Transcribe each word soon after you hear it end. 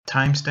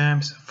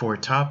Timestamps for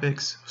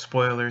topics,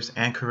 spoilers,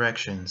 and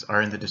corrections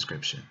are in the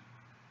description.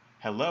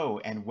 Hello,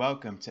 and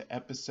welcome to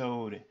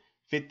episode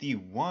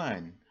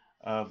 51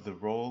 of the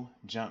Roll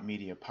Jump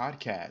Media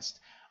podcast.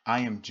 I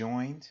am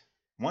joined,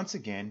 once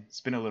again, it's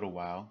been a little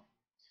while,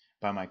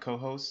 by my co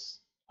hosts,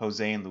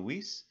 Jose and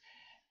Luis,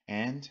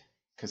 and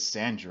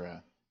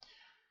Cassandra.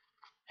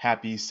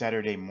 Happy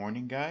Saturday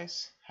morning,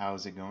 guys.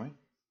 How's it going?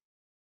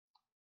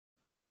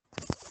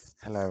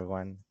 Hello,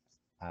 everyone.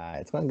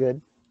 It's going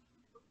good.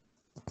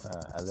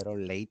 A little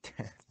late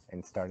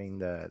in starting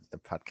the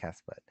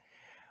podcast, but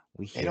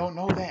we They here. don't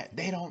know that.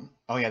 They don't.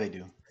 Oh, yeah, they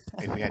do.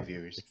 If we had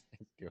viewers.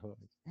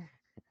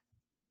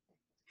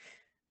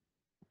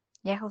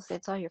 Yeah, Jose,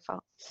 it's all your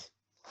fault.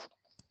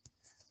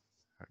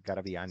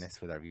 Gotta be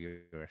honest with our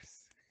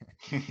viewers.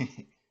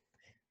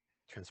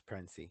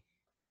 Transparency.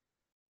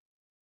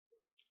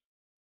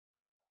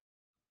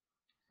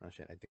 Oh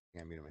shit! I think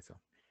I muted myself.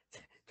 Nah,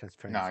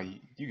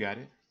 Transparency. you got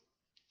it.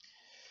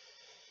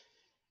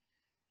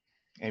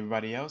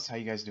 Everybody else, how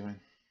you guys doing?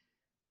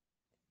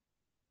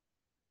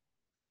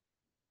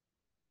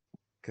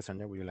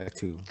 Cassandra, would you like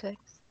to? Good.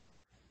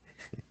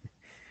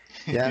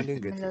 Yeah, I'm doing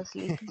I'm good a too. little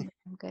sleepy, but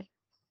I'm good.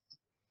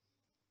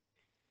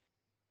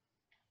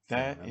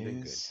 That I'm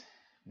doing good. is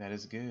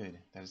good.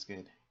 That is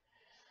good.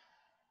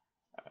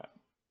 Uh,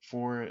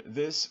 for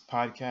this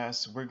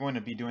podcast, we're going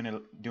to be doing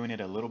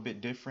it a little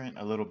bit different,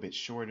 a little bit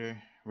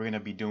shorter. We're going to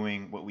be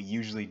doing what we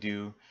usually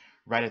do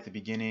right at the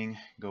beginning,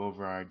 go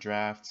over our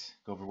draft,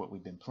 go over what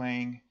we've been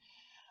playing.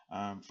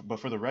 But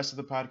for the rest of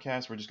the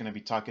podcast, we're just going to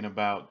be talking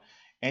about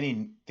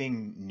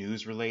anything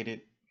news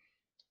related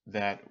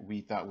that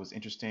we thought was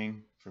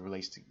interesting for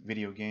relates to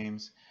video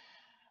games.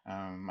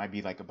 Might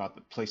be like about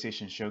the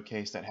PlayStation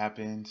Showcase that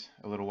happened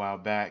a little while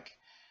back.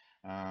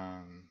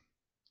 Um,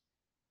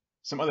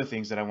 some other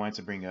things that I wanted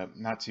to bring up,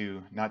 not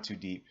too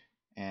deep,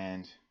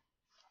 and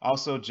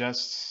also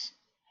just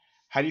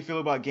how do you feel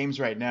about games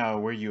right now?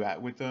 Where are you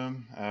at with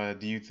them?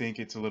 Do you think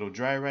it's a little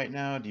dry right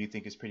now? Do you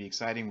think it's pretty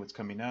exciting what's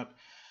coming up?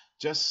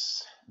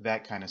 Just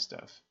that kind of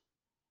stuff.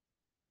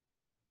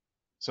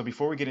 So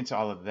before we get into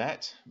all of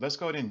that, let's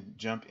go ahead and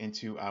jump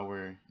into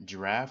our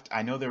draft.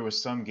 I know there were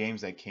some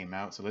games that came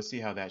out, so let's see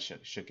how that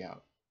shook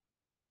out.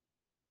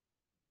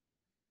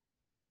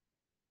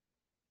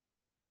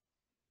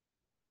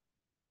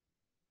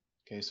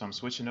 Okay, so I'm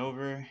switching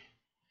over.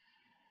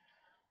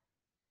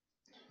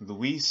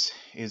 Luis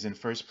is in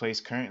first place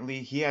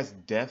currently. He has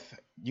Death.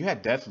 You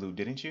had Deathloop,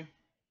 didn't you?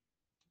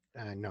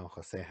 No,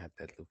 Jose had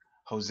that loop.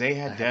 Jose I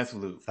had had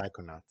Deathloop.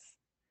 Psychonauts.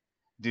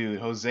 Dude,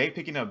 Jose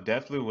picking up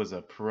Deathloop was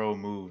a pro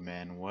move,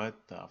 man. What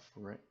the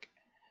frick?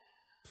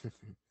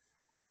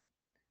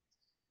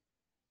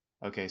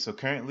 Okay, so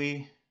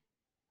currently,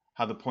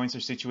 how the points are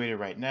situated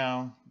right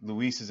now,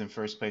 Luis is in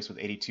first place with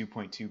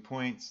 82.2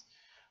 points,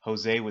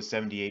 Jose with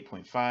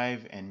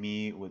 78.5, and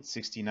me with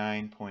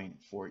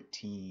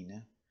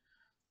 69.14.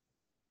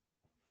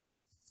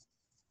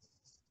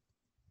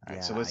 All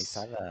right, so Yeah, I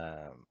saw let's,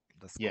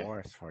 the yeah,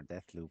 scores for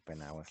Deathloop,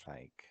 and I was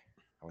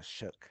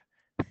shook.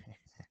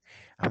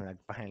 I'm like,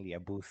 finally a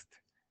boost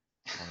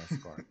on a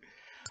score.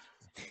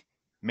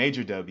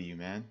 major W,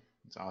 man.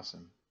 It's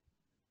awesome.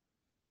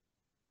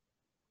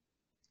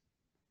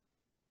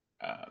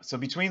 So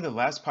between the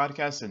last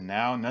podcast and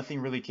now, nothing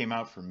really came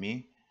out for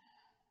me.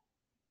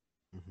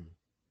 Hmm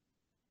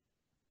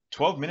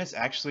 12 minutes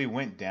actually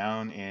went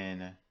down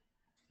in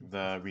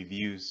the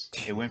reviews.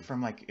 It went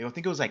from like, I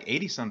think it was like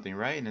 80 something,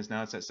 right? And it's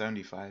at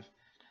 75.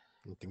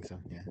 I think so.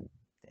 Yeah.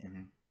 Damn.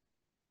 Hmm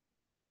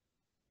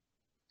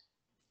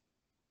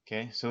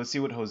Okay, so let's see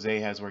what Jose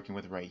has working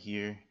with right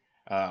here.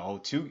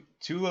 Two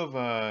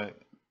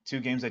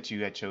games that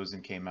you had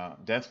chosen came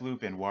out.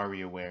 Deathloop and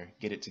WarioWare.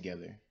 Get it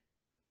together.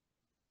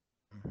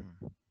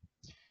 hmm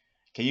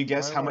Can you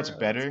guess how much WarioWare, it's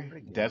better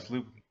pretty good.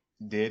 Deathloop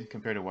did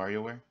compared to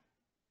WarioWare?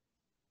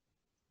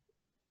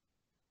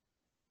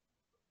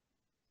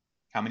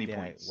 How many Did I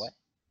points? what?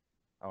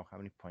 Oh, how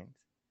many points?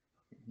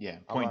 Yeah,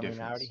 Oh, point I mean,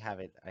 I already difference. have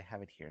it. I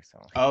have it here,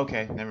 so Oh,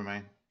 okay, never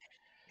mind.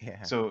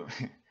 yeah. So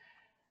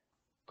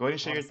go ahead and I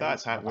share want your to say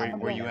thoughts. How, about where I'm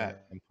where gonna you 11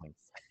 at? points.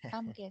 I'm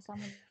gonna guess. I'm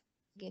gonna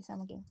guess. I'm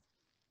gonna guess.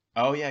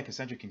 Oh yeah,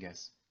 Cassandra can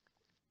guess.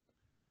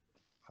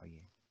 Oh yeah.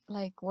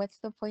 Like, what's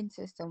the point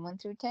system? 1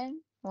 through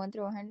 10? 1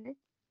 through 100?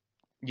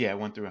 Yeah,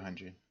 1 through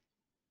 100.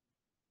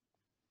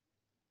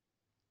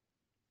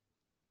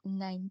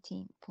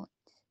 19 points.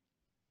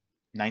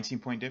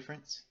 19-point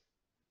difference.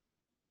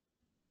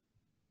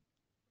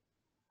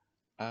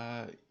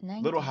 Little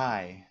 19.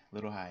 high,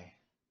 little high.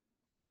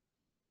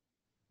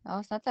 Oh,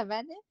 it's not that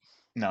bad then?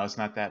 No, it's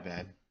not that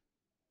bad.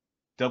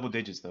 Double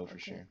digits though for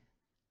Okay. sure.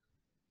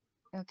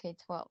 Okay,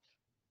 12.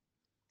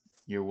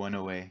 You're one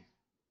away.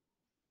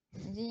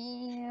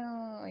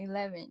 Damn,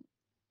 11.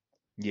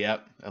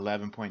 Yep,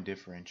 11-point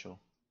differential.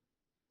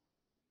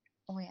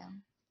 Oh, yeah.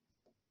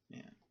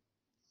 Yeah.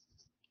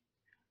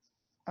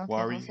 Okay,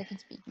 Wario, Jose can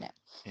speak now.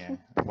 yeah.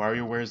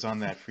 WarioWare's on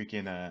that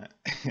freaking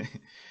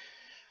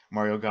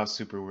Mario Golf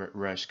Super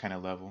Rush kind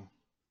of level.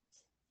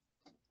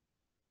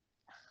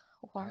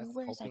 I was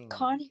WarioWare is hoping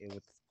iconic. it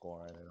would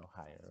score a little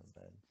higher,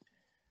 but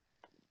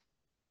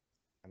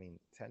mean,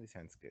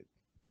 77's good,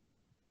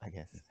 I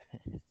guess.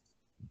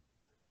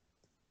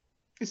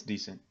 It's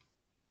decent.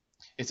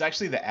 It's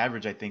actually the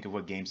average, I think, of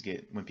what games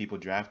get when people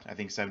draft. I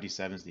think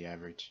 77 is the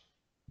average.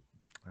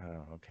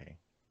 Oh, okay.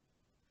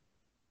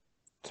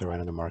 So right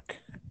on the mark.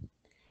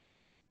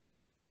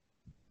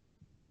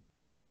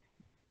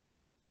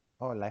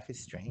 Oh, Life is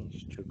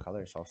Strange. True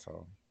Colors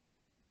also.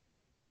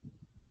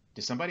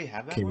 Did somebody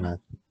have that Came one? out.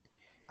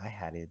 I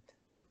had it.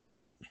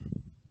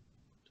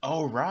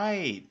 Oh,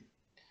 right.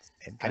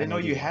 It I got didn't an know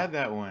you 81. had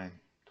that one.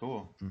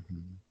 Cool. Mm-hmm.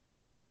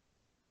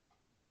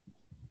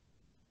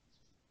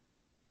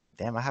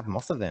 Damn, I have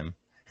most of them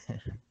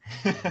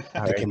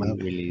They came already out.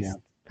 Yeah. released.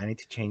 I need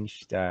to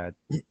change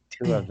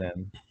two of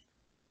them.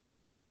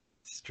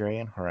 Stray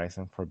and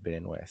Horizon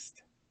Forbidden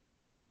West.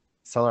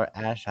 Solar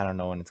Ash, I don't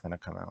know when it's gonna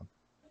come out.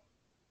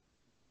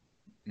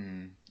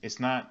 It's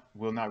not,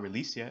 will not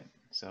release yet,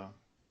 so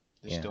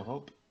there's Yeah. still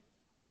hope.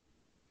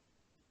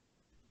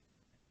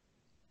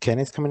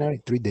 Kenneth's coming out in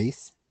 3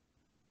 days.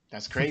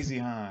 That's crazy,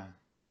 huh?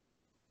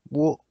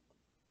 Well,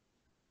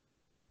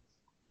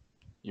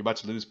 You're about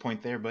to lose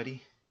point there,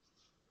 buddy.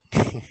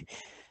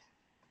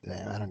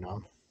 I don't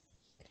know.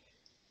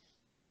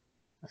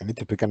 I need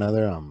to pick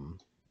another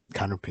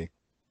counter pick.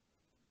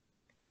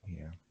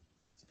 Yeah.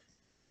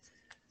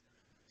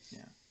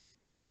 Yeah.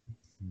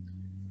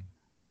 Mm.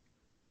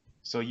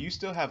 So you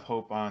still have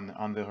hope on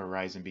the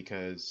horizon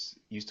because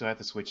you still have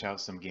to switch out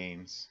some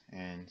games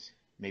and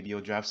maybe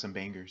you'll draft some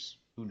bangers.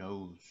 Who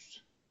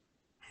knows?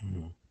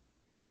 Hmm.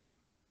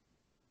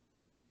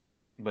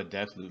 But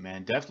Deathloop,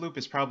 man, Deathloop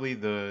is probably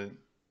the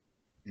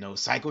no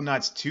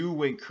Psychonauts 2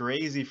 went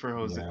crazy for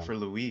Jose Yeah. for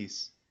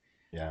Luis.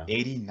 Yeah.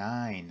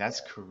 89. That's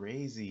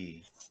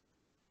crazy.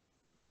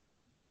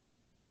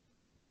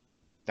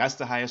 That's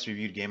the highest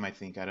reviewed game I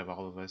think out of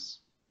all of us.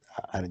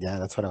 Yeah,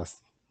 that's what I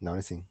was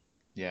noticing.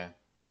 Yeah.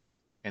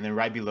 And then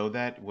right below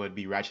that would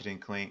be Ratchet and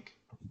Clank,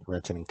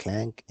 Ratchet and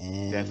Clank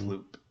and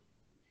Deathloop,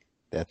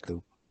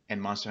 Deathloop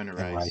and Monster Hunter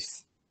and Rise.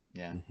 Rise.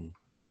 Yeah. Hmm.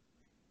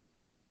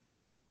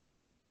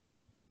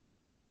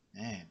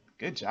 Man,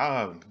 good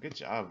job. Good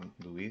job,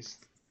 Luis.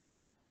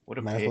 What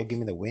a Might as well give pick.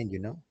 me the win, you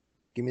know?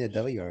 Give me the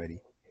W already.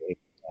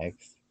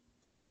 X.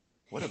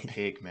 What a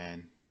pick,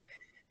 man.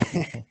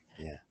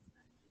 Yeah.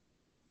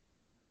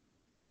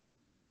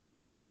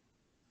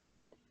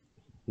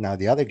 Now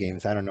the other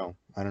games, I don't know.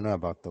 I don't know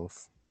about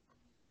those.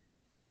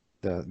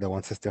 The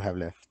ones I still have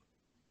left.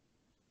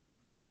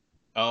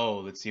 Oh,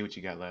 let's see what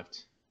you got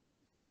left.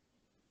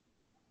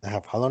 I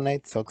have Hollow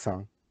Knight,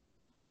 Silksong.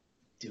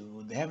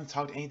 Dude, they haven't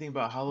talked anything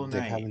about Hollow They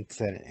Knight. haven't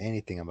said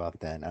anything about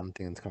that. I don't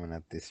think it's coming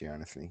out this year,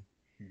 honestly.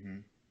 Hmm.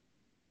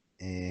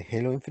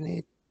 Halo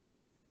Infinite,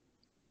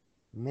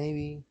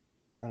 maybe.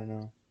 I don't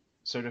know.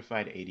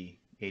 Certified 80,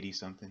 80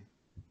 something.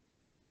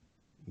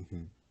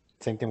 Hmm.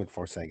 Same thing with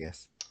Forza, I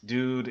guess.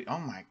 Dude, oh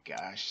my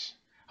gosh.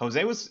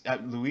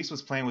 Luis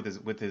was playing with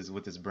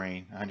his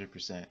brain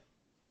 100%.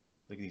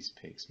 Look at these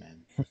picks,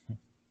 man.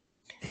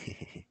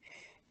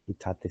 He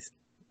thought this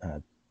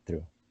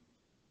through.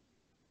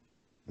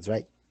 That's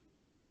right.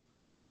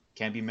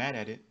 Can't be mad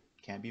at it.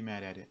 Can't be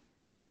mad at it.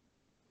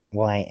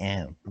 Well, I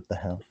am. What the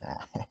hell?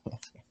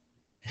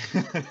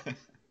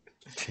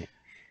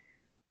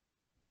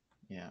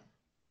 Yeah.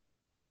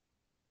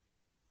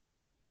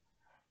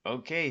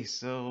 Okay,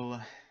 so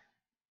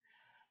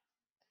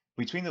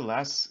between the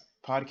last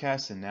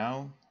podcast and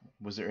now,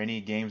 was there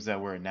any games that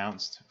were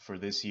announced for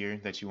this year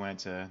that you wanted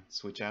to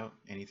switch out?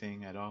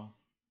 Anything at all?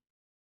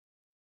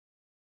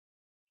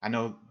 I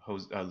know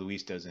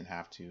Luis doesn't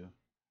have to.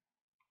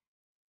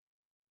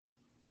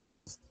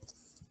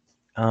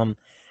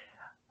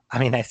 I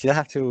mean, I still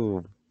have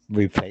to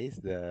replace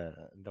the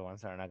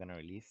ones that are not gonna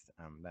release.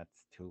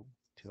 That's two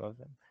of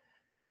them.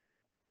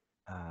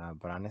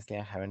 But honestly,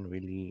 I haven't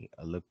really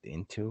looked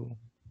into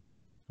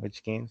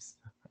which games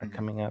are Hmm.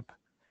 coming up.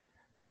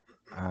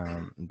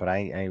 But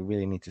I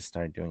really need to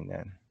start doing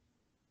that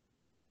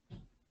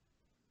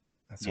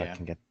so I Yeah,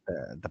 can get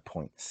the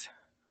points.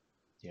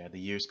 yeah, the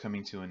year's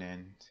coming to an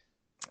end.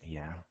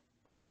 Yeah.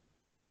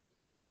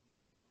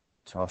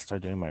 So I'll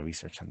start doing my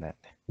research on that.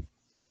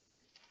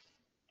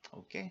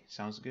 Okay,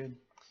 sounds good.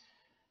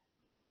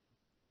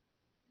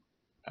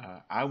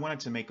 I wanted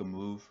to make a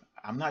move.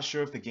 I'm not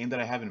sure if the game that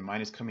I have in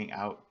mind is coming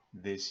out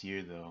this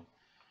year though.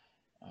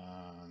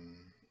 Um,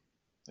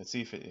 let's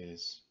see if it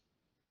is.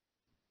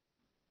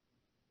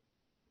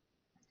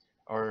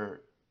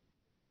 Or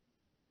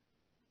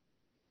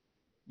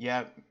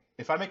yeah,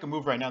 if I make a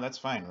move right now, that's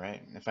fine,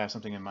 right? If I have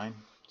something in mind,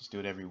 just do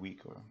it every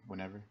week or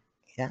whenever.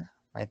 Yeah,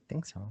 I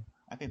think so.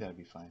 I think that'd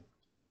be fine.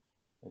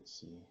 Let's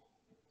see.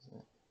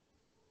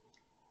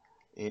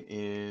 It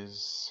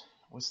is.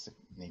 What's the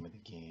name of the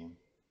game?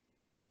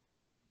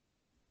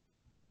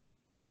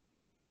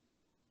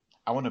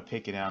 I want to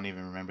pick it. I don't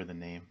even remember the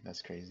name.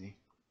 That's crazy.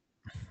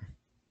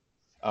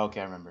 Oh, okay,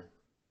 I remember.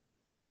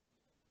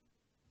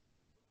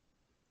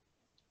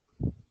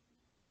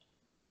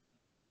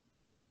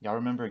 Y'all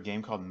remember a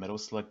game called Metal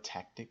Slug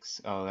Tactics?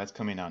 Oh, that's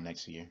coming out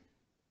next year.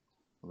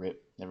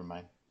 Rip. Never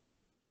mind.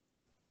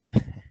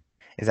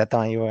 Is that the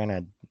one you were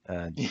gonna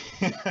Uh,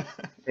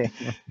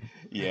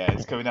 Yeah,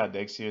 it's coming out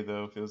next year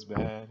though. Feels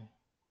bad.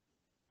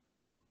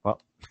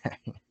 well,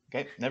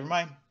 Okay, never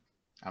mind.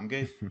 I'm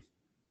good.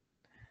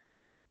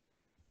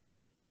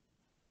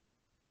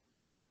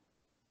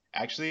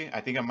 Actually,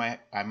 I think I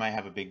might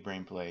have a big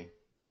brain play.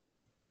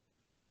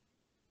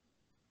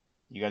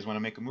 You guys want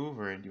to make a move,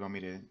 or do you want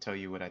me to tell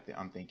you what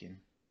I'm thinking?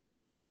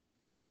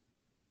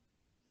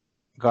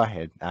 go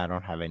ahead. I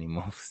don't have any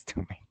moves to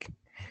make.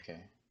 Okay.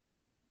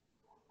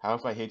 How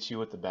if I hit you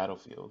with the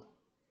battlefield?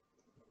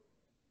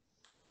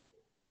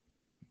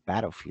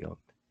 Battlefield.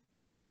 You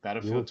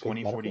Battlefield would pick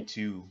Battlefield?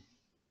 2042.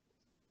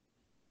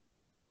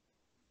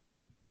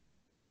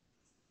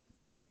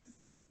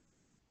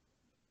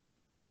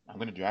 I'm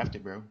gonna draft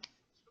it, bro.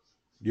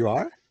 You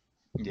are?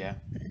 Yeah.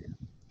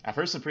 I've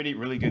heard some pretty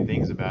really good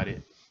things about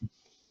it.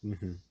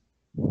 Mm-hmm.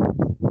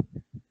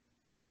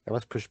 That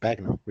was pushed back,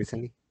 no?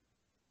 Recently?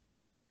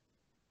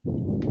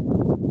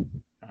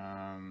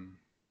 Um,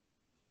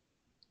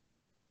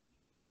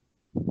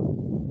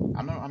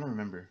 I don't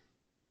remember.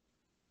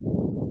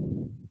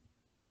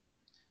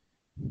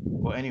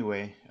 Well,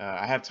 anyway,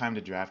 I have time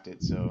to draft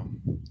it, so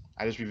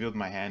I just revealed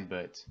my hand.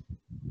 But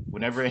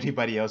whenever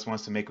anybody else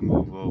wants to make a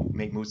move, we'll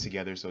make moves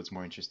together, so it's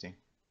more interesting.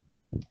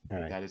 All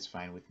right. That is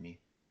fine with me.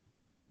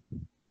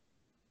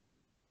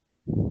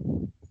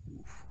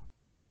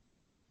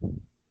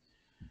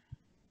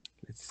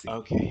 Let's see.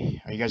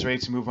 Okay, are you guys ready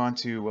to move on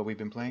to what we've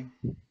been playing?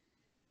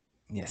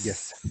 Yes.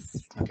 Yes.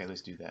 Okay,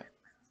 let's do that.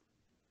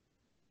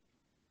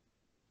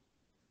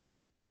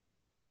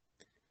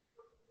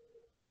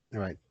 All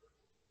right.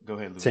 Go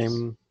ahead, Lucas.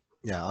 Same.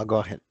 Yeah, I'll go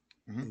ahead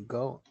Hmm. and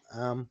go.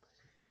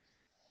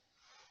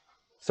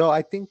 So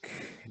I think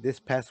this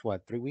past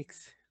what, 3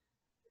 weeks?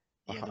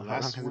 Or Yeah, the how long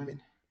last has it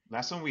been?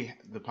 one,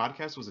 the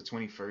podcast was the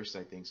 21st,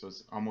 I think, so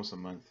it's almost a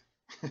month.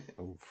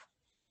 Oh,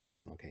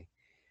 okay.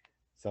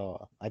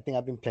 So I think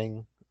I've been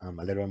playing a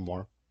little bit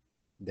more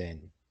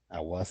than I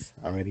was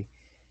already.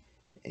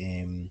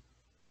 Um,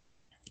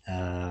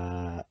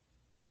 uh,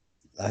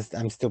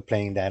 I'm still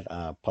playing that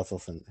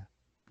puzzles and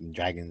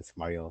dragons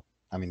Mario.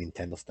 I mean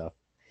Nintendo stuff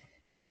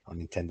on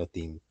Nintendo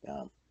themed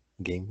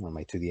game on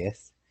my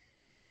 2DS.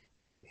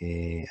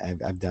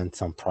 I've done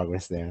some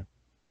progress there.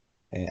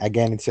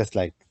 Again, it's just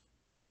like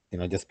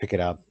just pick it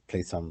up,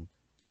 play some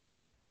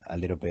a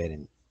little bit,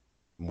 and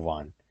move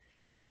on.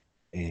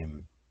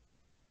 Um,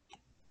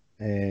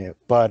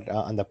 but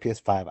on the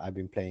PS5, I've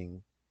been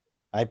playing.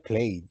 I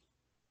played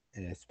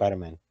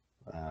Spider-Man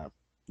uh,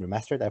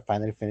 remastered. I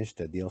finally finished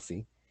the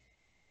DLC.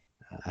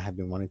 I have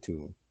been wanting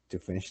to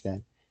finish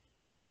that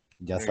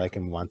just Very so I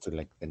can cool. move on to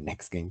like the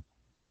next game,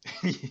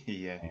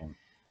 Yeah. um,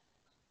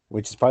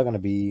 which is probably gonna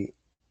be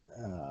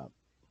uh,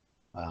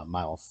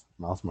 Miles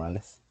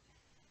Morales,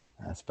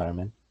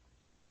 Spider-Man.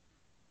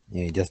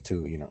 Yeah, just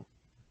to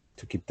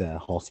keep the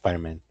whole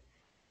Spider-Man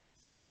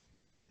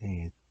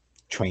uh,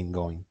 train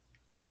going.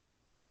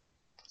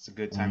 It's a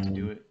good time to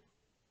do Um, it.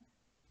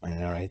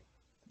 and all right,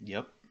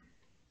 Yep.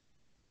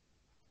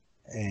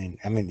 and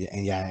I mean,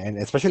 and yeah, and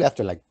especially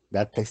after like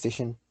that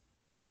PlayStation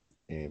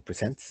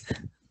presents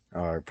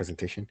or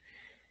presentation,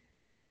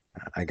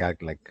 I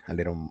got like a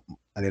little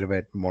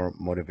bit more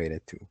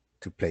motivated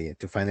to play it,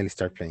 to finally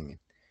start playing it.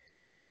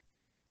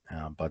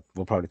 But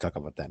we'll probably talk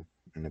about that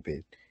in a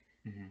bit.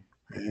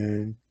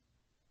 Hmm.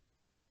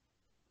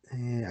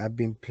 And I've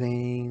been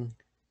playing.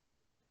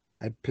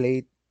 I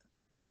played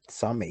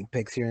some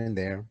Apex here and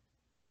there.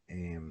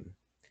 Um,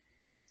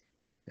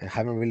 I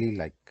haven't really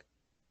like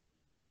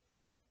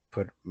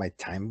put my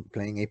time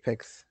playing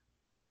Apex,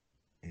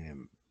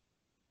 um,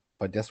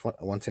 but just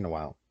once in a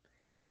while.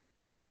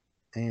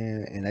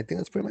 And I think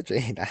that's pretty much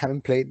it. I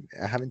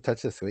haven't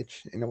touched the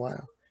Switch in a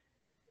while.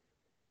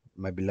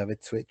 My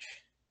beloved Switch.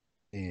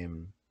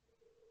 Um,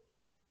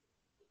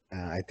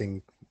 I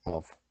think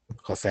of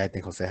Jose. I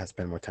think Jose has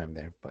spent more time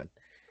there, but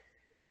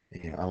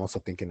I'm also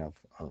thinking of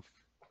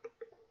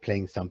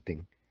playing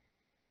something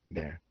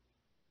there.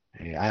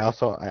 I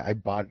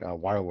bought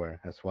WarioWare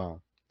as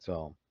well,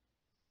 so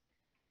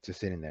just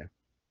sitting there.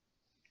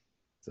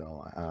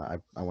 So I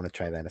want to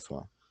try that as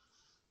well.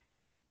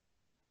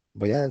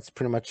 But yeah, that's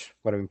pretty much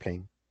what I've been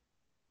playing.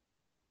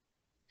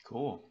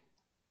 Cool.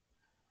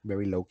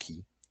 Very low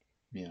key.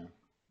 Yeah.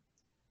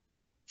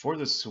 For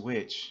the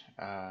Switch,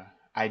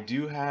 I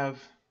do have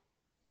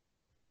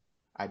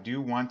I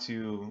do want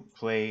to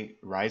play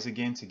Rise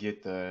again to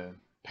get the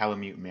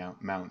Palamute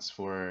mounts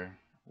for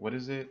what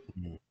is it?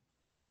 Mhm.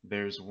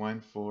 There's one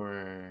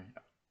for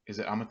is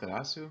it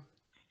Amaterasu?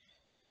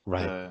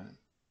 Right. The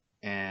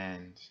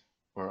and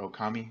or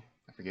Okami?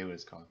 I forget what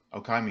it's called.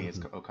 Okami is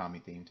Hmm.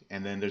 Okami themed.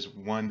 And then there's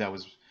one that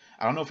was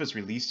I don't know if it's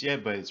released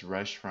yet, but it's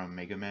Rush from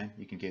Mega Man.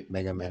 You can get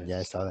Mega Man. the Yeah,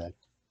 I saw that.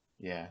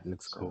 yeah. It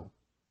looks So cool.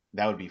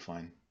 that would be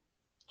fun.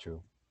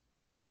 True.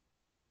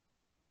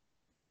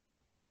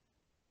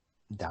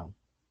 Down.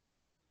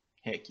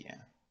 Heck yeah.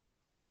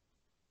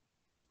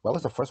 What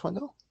was the first one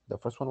though? The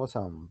first one was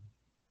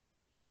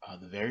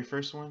The very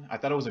first one, I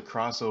thought it was a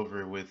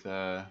crossover with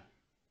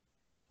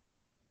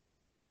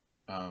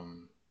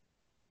um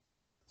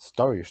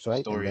Stories,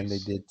 right? And then they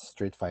stories. did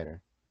Street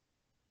Fighter.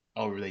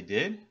 Oh, they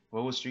did?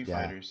 What was Street Yeah,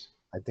 Fighters?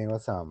 I think it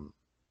was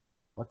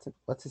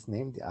what's his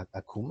name?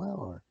 Akuma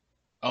or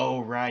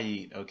Oh,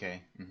 right.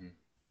 Okay.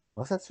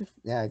 what's that?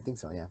 Yeah, I think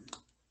so. Yeah,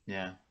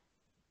 Yeah.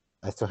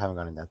 I still haven't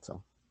gotten that.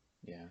 So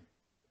Yeah.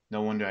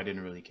 No wonder I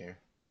didn't really care.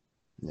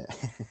 yeah.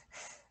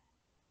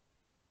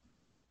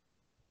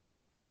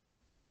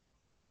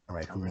 All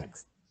right, All who right.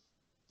 next?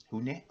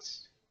 Who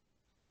next?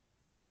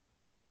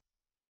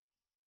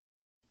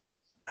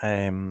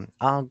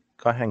 I'll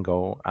go ahead and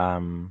go.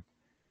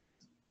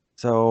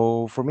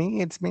 So for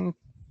me, it's been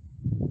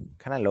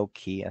kind of low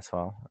key as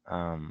well.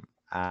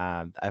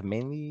 I've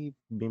mainly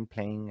been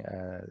playing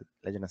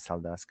Legend of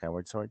Zelda: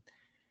 Skyward Sword.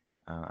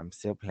 I'm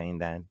still playing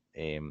that.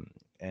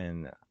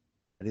 And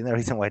I think the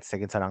reason why it's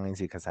taking so long is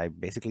because I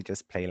basically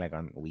just play like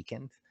on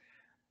weekends.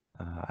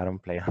 I don't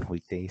play on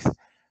weekdays.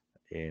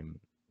 Um,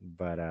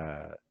 but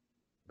uh,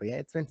 but yeah,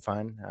 it's been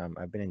fun.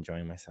 I've been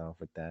enjoying myself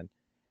with that.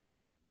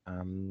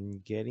 I'm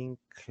getting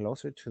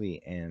closer to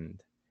the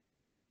end,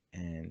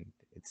 and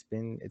it's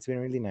been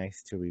really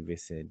nice to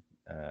revisit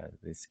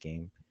this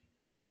game.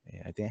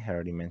 Yeah, I think I had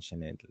already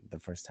mentioned it the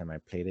first time I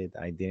played it.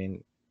 I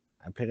didn't.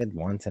 I played it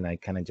once, and I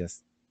kind of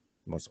just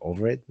was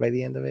over it by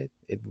the end of it.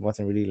 It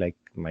wasn't really like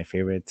my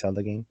favorite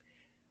Zelda game,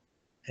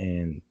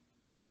 and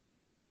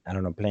I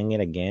don't know. Playing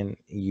it again,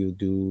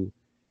 you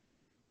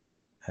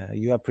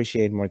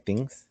appreciate more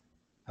things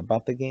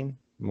about the game,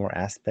 more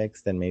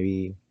aspects than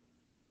maybe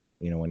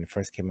when it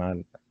first came out.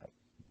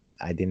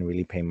 I didn't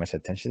really pay much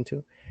attention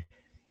to.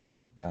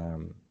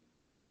 Um,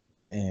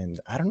 and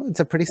I don't know. It's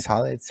a pretty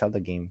solid Zelda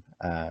game.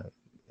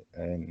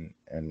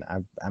 And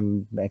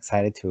I'm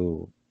excited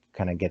to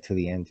kind of get to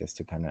the end just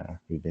to kind of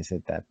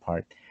revisit that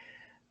part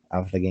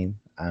of the game.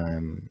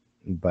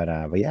 But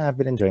yeah, I've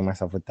been enjoying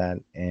myself with that,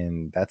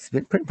 and that's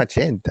been pretty much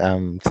it.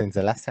 Since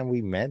the last time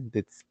we met,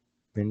 it's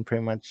been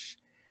pretty much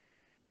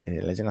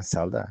Legend of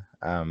Zelda.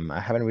 I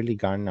haven't really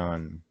gone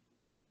on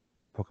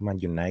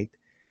Pokemon Unite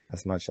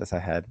as much as I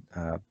had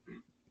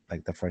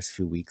like the first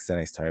few weeks that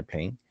I started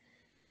playing.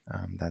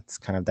 That's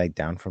kind of died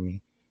down for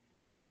me.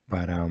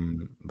 But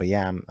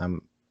yeah,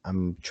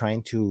 I'm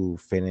trying to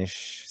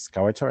finish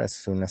Skyward Sword as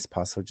soon as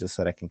possible, just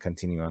so that I can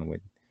continue on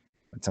with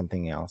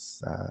something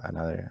else,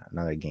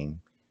 another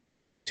game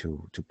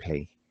to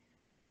play.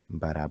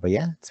 But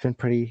yeah, it's been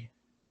pretty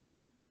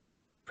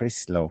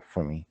slow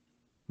for me,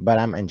 but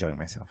I'm enjoying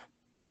myself.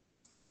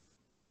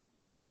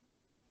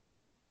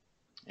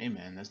 Hey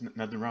man, there's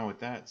nothing wrong with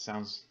that.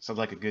 Sounds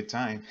like a good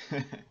time.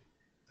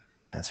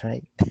 That's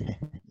right.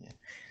 Yeah.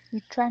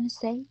 You trying to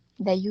say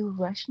that you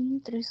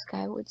rushing through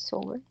Skyward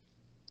Sword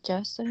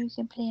just so you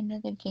can play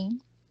another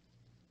game?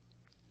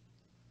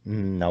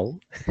 No,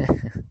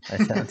 I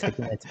said I'm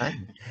taking my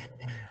time.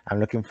 I'm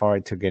looking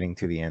forward to getting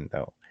to the end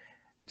though,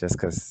 just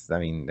because I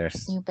mean,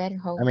 You better I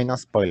hope. mean, no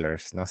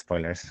spoilers,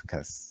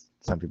 because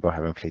some people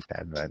haven't played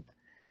that, but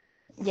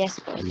Yes,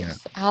 you know,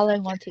 spoilers. All I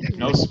want to do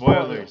No is spoil.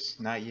 spoilers,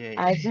 not yet.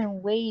 I've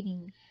been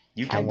waiting.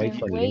 You can't I've can wait been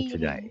for you, Link to waiting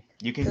die.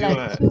 you can do like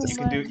a two you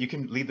can do months. you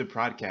can lead the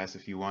podcast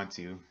if you want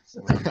to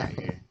when I'm not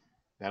here.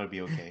 That'll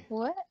be okay.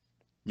 What?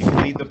 You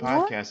can lead the What?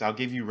 podcast. I'll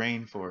give you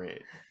reign for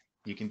it.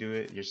 You can do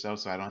it yourself,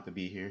 so I don't have to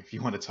be here if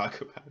you want to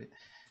talk about it.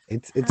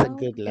 It's a How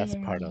good last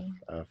dare part of, you?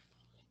 of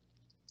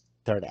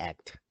third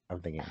act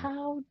of the game,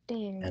 How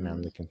dare and I'm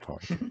you? looking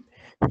forward to it.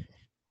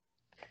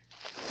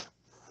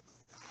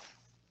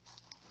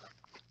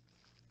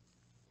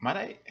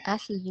 Might I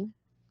see you.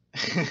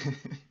 I?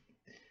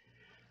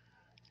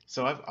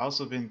 So I've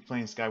also been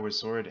playing Skyward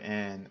Sword,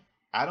 and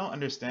I don't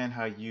understand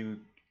how you.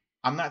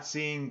 I'm not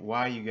seeing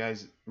why you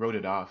guys wrote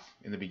it off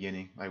in the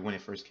beginning, like when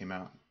it first came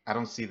out. I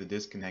don't see the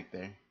disconnect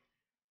there.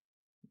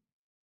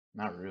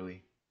 Not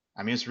really.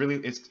 I mean,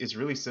 it's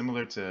really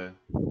similar to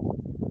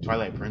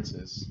Twilight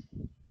Princess.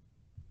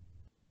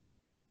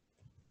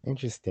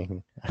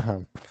 Interesting.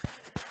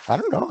 I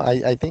don't know.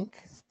 I think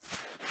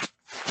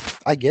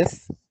I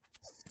guess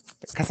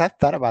because I've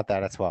thought about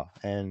that as well,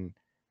 and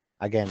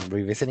again,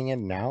 revisiting it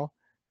now,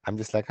 I'm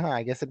just like, huh.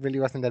 I guess it really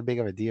wasn't that big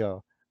of a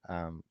deal.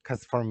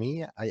 Because for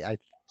me, I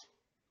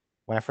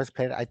when I first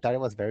played it, I thought it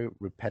was very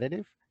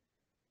repetitive,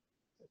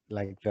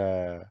 like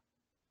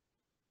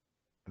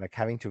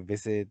having to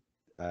visit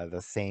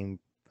the same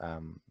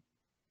um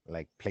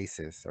like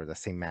places or the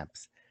same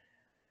maps.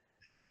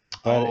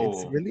 But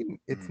it's Oh, really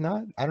it's mm,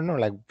 not. I don't know.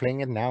 Like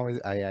playing it now is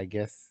I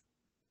guess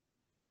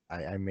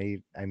I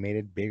made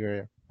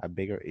it a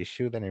bigger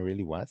issue than it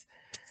really was,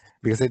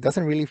 because it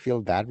doesn't really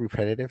feel that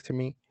repetitive to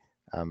me.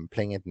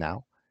 Playing it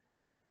now,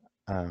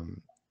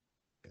 um,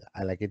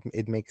 I like it.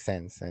 It makes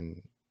sense,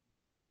 and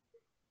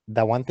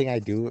the one thing I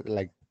do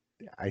like,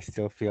 I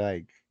still feel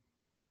like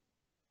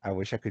I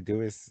wish I could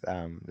do is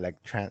like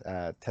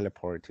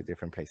teleport to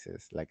different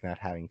places, like not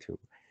having to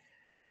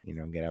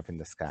get up in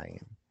the sky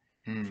and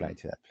fly mm,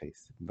 to that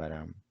place.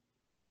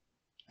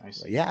 I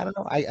But see. yeah, I don't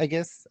know. I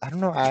guess I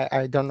don't know.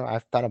 I don't know.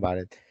 I've thought about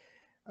it.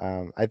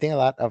 I think a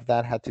lot of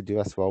that had to do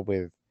as well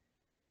with.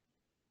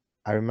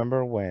 I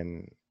remember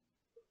when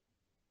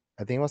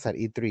I think it was at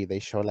E3, they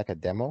showed like a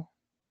demo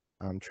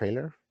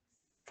trailer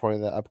for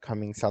the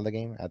upcoming Zelda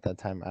game. At that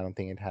time, I don't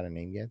think it had a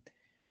name yet.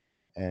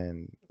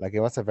 and like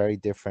it was a very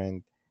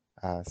different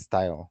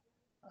style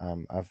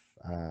of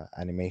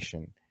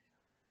animation,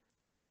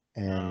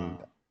 and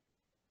Oh,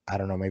 I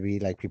don't know, maybe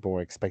like people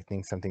were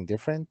expecting something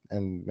different,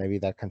 and maybe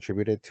that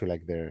contributed to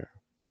like their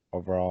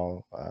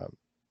overall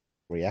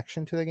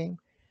reaction to the game.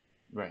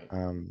 right.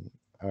 Um,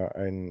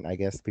 and I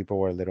guess people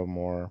were a little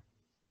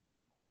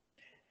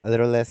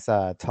less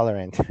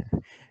tolerant,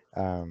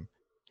 um,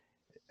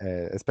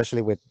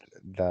 especially with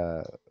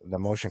the the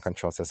motion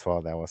controls as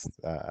well. That was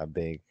a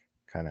big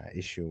kind of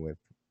issue with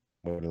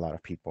a lot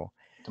of people.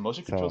 The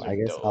motion So controls I are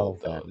guess all of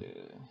dope that. though,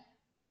 dude.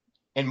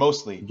 And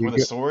mostly You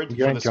you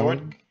you're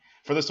enjoying?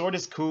 for the sword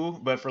is cool,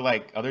 but for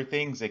like other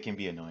things, it can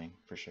be annoying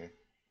for sure,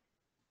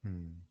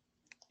 Hmm.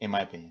 in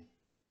my opinion.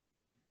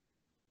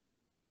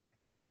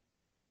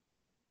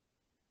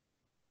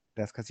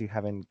 That's because you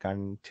haven't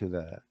gone to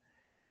the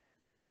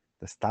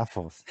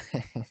Staffos.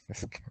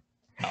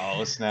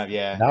 Oh snap!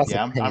 Yeah, That was a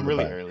yeah. pain in I'm the really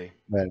butt, early.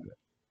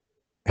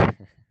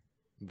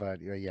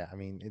 but yeah, I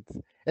mean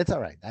it's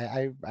all right.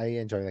 I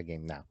enjoy the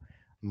game now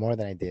more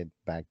than I did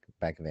back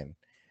then.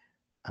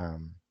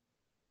 Um,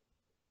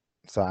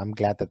 so I'm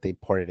glad that they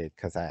ported it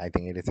because I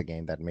think it is a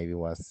game that maybe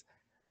was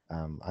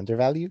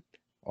undervalued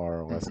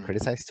or was Hmm.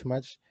 criticized too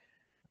much,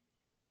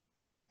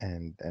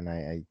 and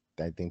I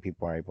think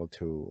people are able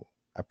to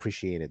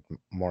appreciate it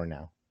more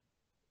now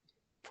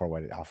for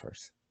what it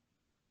offers.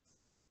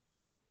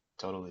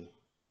 Totally.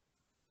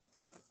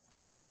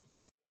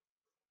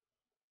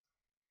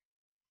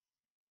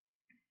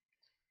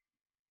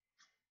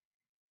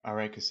 All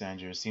right,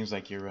 Cassandra. Seems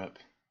like you're up.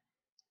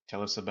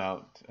 Tell us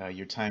about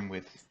your time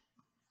with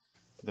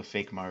the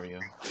fake Mario.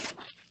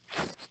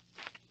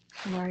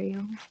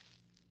 Mario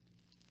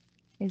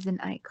is an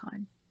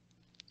icon.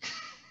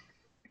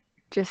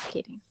 Just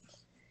kidding.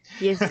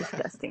 He is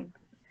disgusting.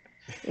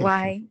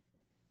 Why?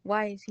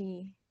 Why is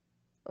he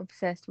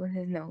obsessed with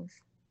his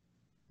nose?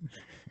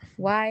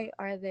 Why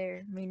are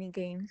there mini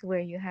games where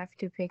you have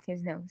to pick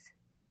his nose?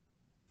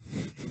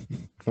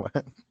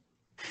 What?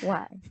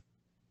 Why?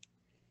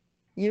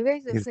 You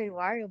guys have Is played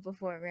Wario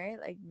before, right?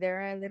 Like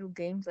there are little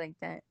games like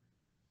that.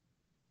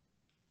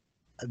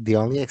 the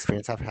only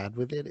experience I've had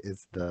with it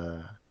is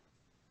the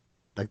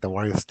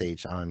Wario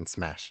stage on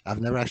Smash.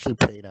 I've never actually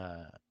played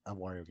a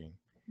Wario game.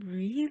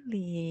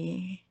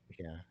 Really?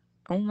 Yeah.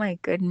 Oh my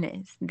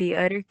goodness. The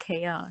utter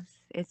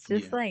chaos. It's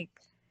just Yeah. like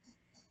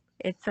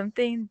it's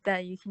something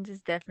that you can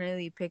just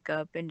definitely pick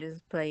up and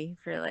just play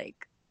for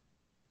like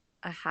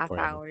a half Forever.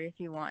 hour if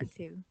you want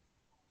to.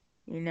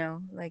 You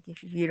know, like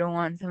if you don't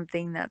want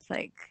something that's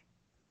like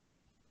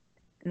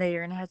that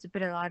you're gonna have to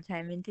put a lot of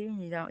time into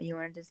and you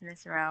want to just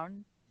mess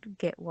around,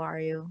 get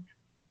Wario.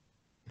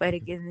 But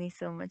it gives me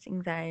so much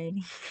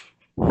anxiety.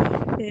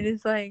 It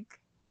is like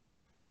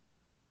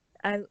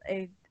I,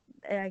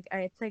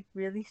 it's like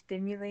really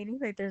stimulating.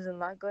 Like there's a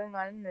lot going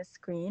on in the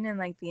screen, and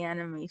like the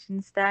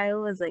animation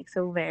style is like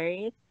so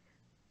varied.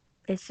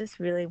 It's just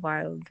really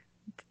wild.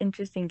 It's an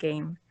interesting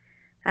game.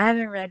 I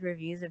haven't read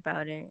reviews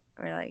about it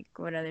or like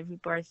what other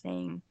people are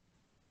saying.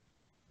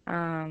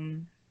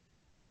 Um,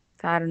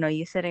 so I don't know.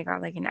 You said it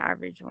got like an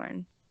average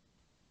one,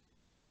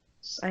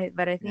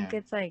 but I think Yeah.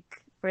 it's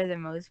like for the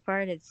most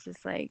part, it's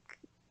just like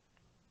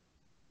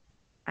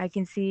I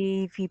can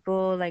see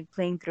people like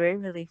playing through it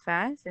really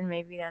fast, and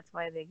maybe that's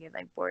why they get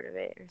like bored of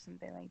it or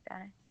something like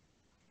that.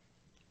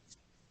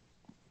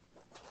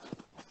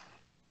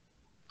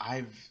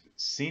 I've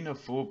seen a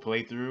full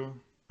playthrough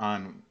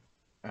on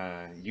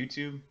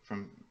YouTube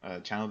from a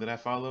channel that I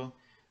follow.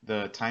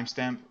 The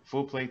timestamp,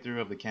 full playthrough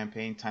of the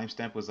campaign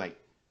timestamp was like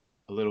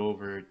a little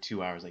over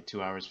 2 hours, like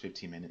 2 hours,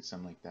 15 minutes,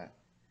 something like that.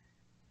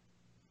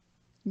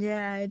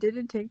 Yeah, it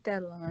didn't take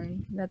that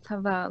long. That's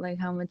about like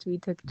how much we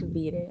took to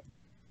beat it.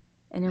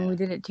 And then Yeah. we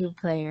did it two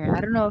player.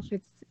 I don't know if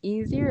it's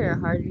easier or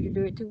harder to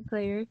do it two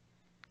player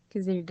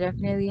because you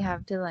definitely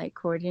have to like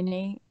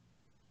coordinate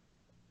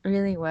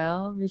really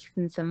well because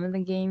in some of the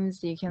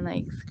games you can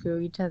like screw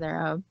each other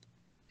up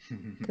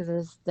because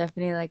there's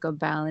definitely like a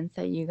balance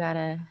that you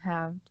gotta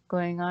have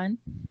going on.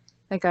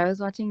 Like I was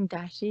watching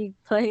Dashi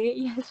play it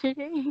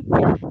yesterday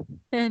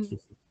and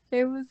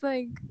it was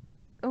like,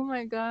 oh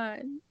my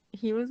god.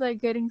 He was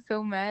like getting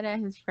so mad at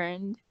his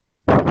friend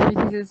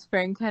because his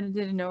friend kind of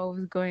didn't know what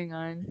was going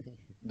on.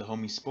 The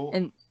homie sport.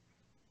 And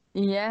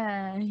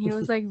yeah, he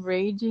was like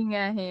raging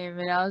at him,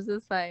 and I was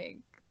just like,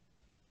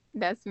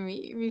 that's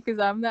me because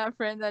I'm that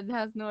friend that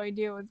has no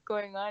idea what's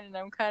going on, and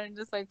I'm kind of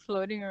just like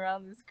floating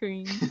around the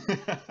screen.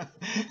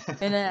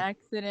 And I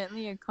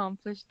accidentally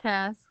accomplished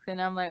tasks,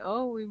 and I'm like,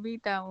 oh, we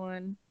beat that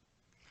one.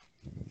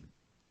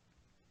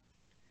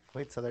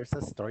 Wait, so there's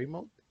a story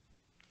mode?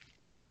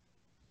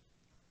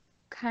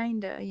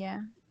 Kinda,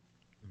 yeah.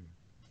 Hmm,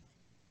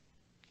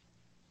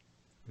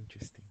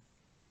 interesting.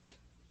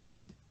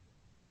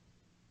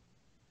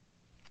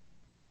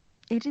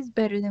 It is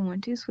better than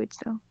 1-2 Switch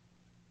though.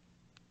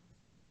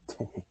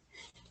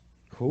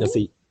 Does Who?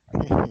 it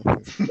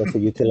does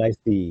it utilize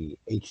the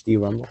HD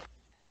rumble?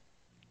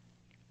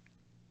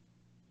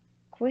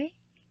 Wait,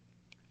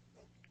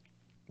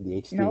 The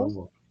HD no,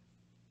 rumble?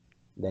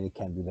 Then it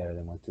can be better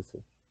than 1 2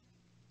 3.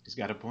 He's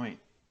got a point.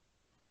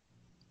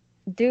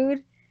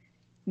 Dude,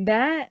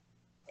 that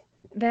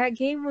that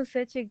game was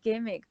such a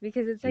gimmick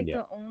because it's like Yeah,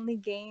 the only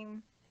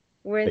game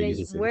where that they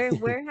uses it.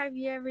 where have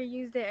you ever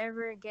used it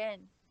ever again?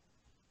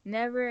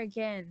 Never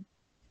again.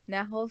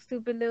 That whole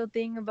stupid little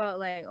thing about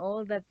like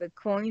oh that the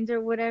coins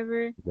or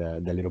whatever, The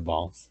little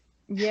balls.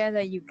 yeah,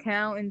 that you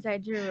count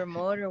inside your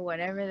remote or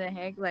whatever the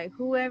heck. Like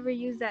whoever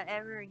used that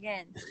ever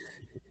again?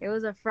 It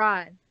was a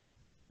fraud.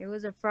 It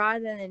was a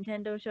fraud that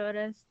Nintendo showed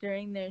us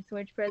during their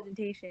Switch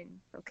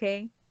presentation.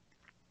 Okay.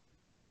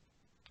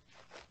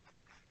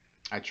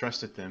 I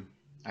trusted them.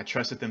 I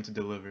trusted them to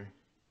deliver.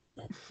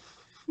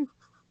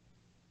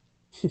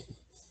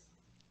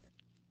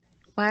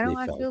 Why They don't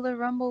I felt. feel the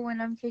rumble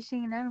when I'm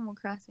fishing in Animal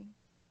Crossing?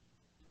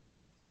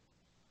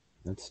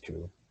 That's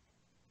true.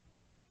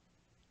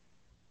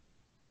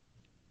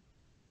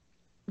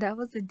 That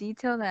was a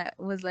detail that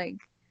was like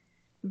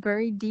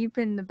buried deep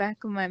in the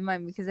back of my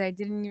mind because I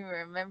didn't even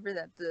remember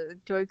that the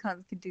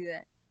Joy-Cons could do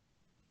that.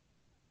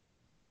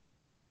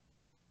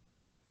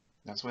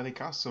 That's why they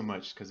cost so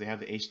much, because they have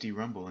the HD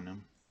Rumble in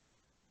them.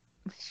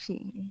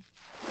 She.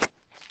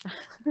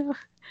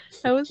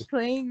 I was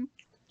playing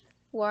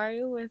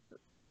Wario with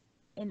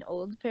an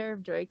old pair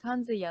of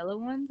Joy-Cons, the yellow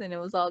ones, and it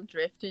was all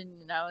drifting,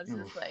 and I was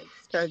just Oof. like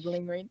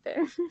struggling right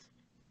there.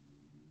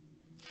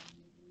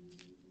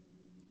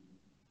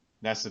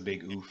 That's a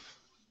big oof.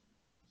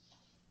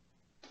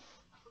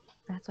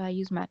 That's why I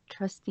use my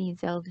trusty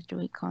Zelda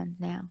Joy-Cons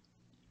now.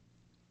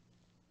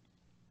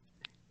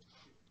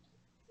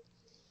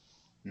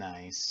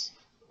 Nice.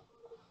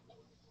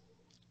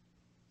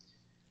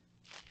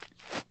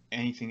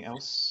 Anything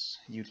else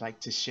you'd like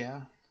to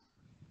share?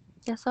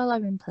 That's all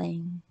I've been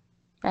playing.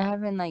 I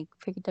haven't like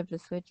picked up the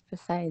Switch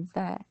besides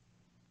that.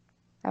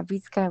 I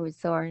beat Skyward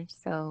Sword,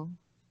 so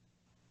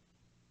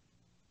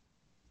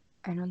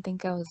I don't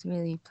think I was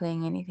really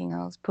playing anything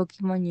else.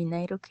 Pokemon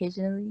Unite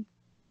occasionally,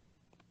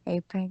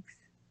 Apex,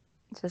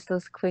 just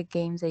those quick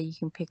games that you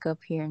can pick up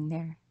here and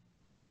there.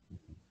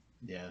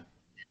 Yeah.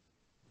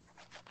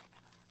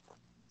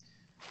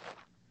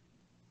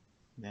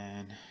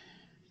 Then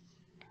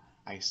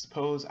I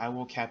suppose I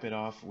will cap it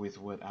off with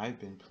what I've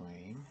been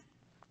playing.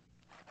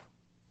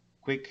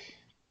 Quick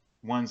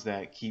ones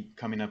that keep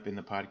coming up in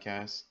the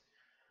podcast.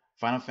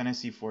 Final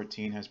Fantasy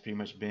 14 has pretty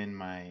much been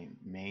my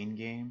main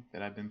game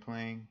that I've been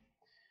playing.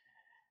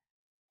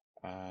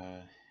 Uh,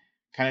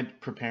 kind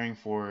of preparing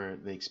for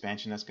the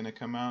expansion that's going to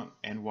come out,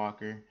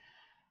 Endwalker.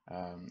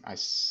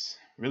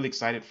 Really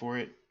excited for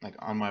it. Like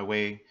on my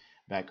way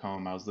back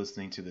home, I was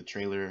listening to the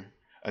trailer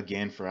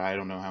again for I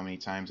don't know how many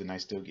times, and I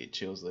still get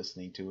chills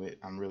listening to it.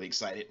 I'm really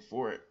excited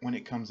for it when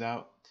it comes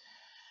out.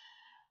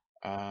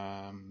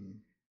 Um,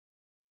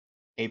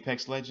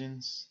 Apex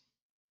Legends,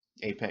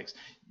 Apex,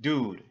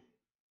 dude.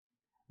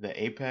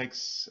 The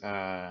Apex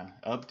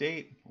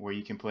update where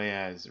you can play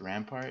as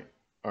Rampart,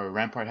 or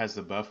Rampart has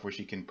the buff where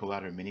she can pull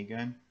out her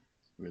minigun.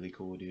 Really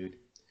cool, dude.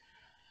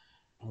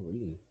 Oh,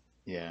 really?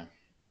 Yeah,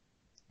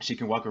 she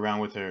can walk around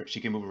with her.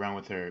 She can move around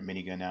with her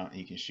minigun out, and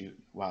you can shoot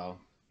while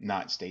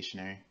not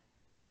stationary.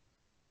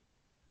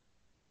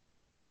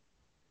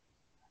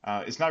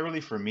 It's not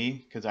really for me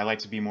because I like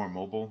to be more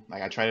mobile.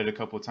 Like I tried it a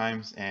couple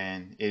times,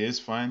 and it is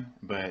fun.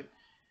 But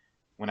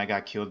when I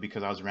got killed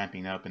because I was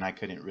ramping up and I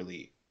couldn't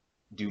really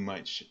do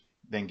much,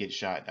 then get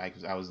shot,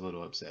 I was a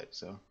little upset.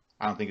 So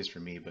I don't think it's for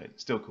me, but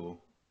still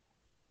cool.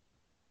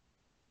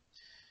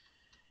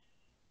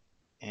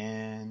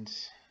 And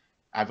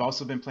I've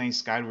also been playing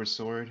Skyward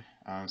Sword.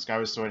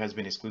 Skyward Sword has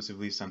been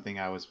exclusively something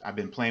I've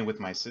been playing with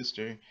my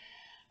sister.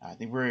 I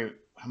think we're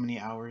how many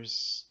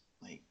hours?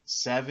 Like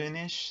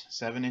seven-ish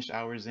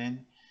hours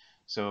in.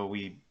 So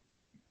we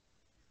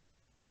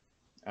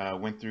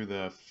went through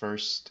the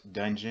first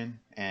dungeon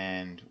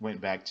and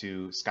went back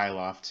to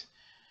Skyloft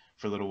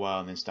for a little while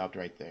and then stopped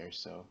right there.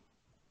 So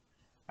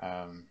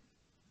um,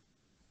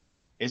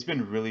 it's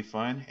been really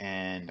fun,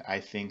 and I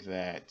think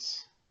that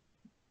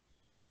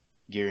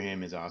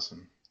Girahim is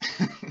awesome.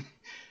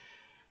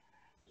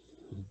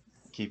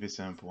 Keep it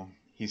simple.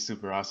 He's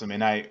super awesome,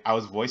 and I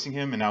was voicing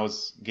him, and I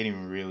was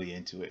getting really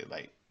into it,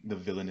 like the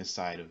villainous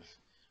side of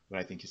what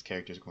I think his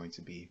character is going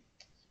to be.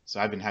 So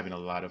I've been having a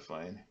lot of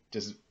fun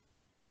just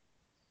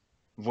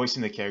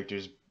voicing the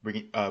characters,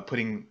 bringing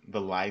putting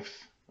the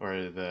life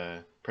or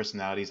the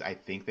personalities I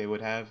think they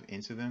would have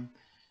into them.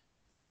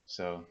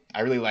 So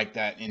I really like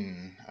that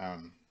in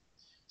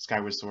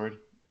Skyward Sword.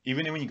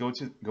 Even when you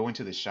go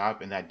into the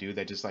shop and that dude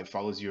that just like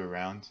follows you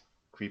around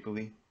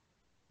creepily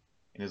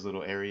in his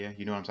little area,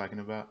 you know what I'm talking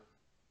about?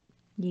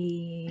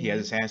 He has Yeah,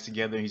 his hands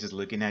together and he's just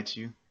looking at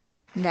you.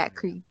 that Yeah.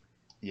 creep.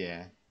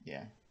 Yeah,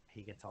 yeah,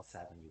 He gets all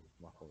sad when you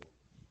walk away.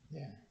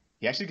 yeah.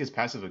 He actually gets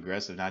passive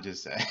aggressive, not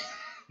just Yeah.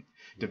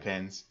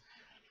 depends.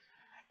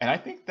 And I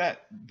think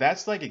that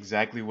that's like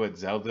exactly what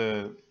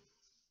Zelda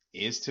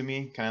is to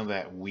me, kind of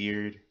that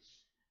weird.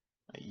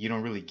 You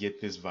don't really get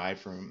this vibe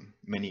from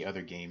many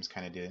other games,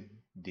 kind of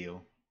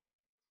deal.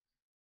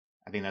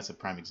 I think that's a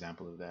prime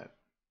example of that.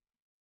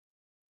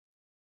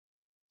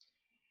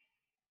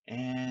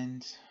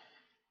 And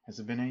has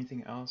there been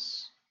anything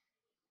else?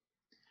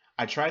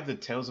 I tried the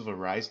Tales of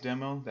Arise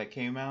demo that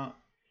came out,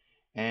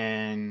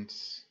 and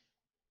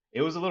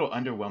it was a little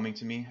underwhelming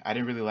to me. I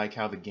didn't really like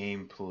how the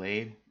game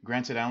played.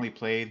 Granted, I only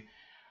played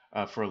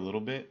for a little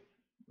bit,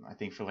 I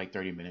think for like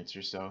 30 minutes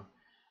or so.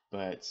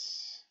 But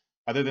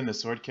other than the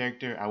sword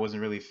character, I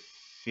wasn't really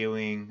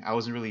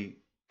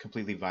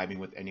completely vibing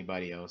with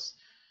anybody else.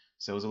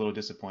 So it was a little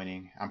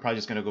disappointing. I'm probably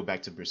just going to go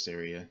back to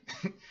Berseria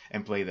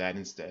and play that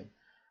instead.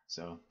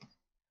 So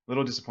a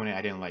little disappointed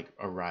I didn't like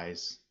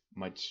Arise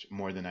much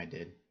more than I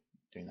did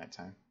during that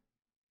time.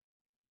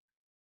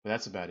 But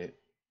that's about it.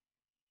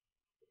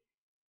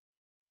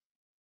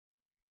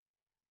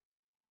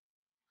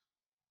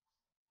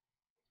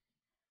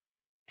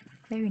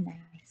 Very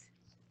nice.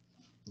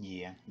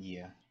 Yeah,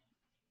 yeah.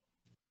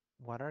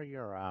 What are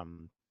your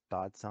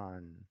thoughts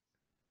on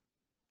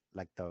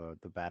like the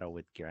battle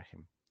with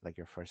Girahim, like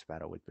your first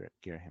battle with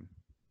Girahim?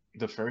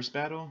 The first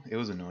battle, it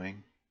was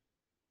annoying.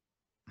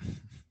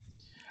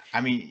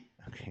 I mean,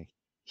 Okay.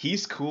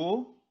 he's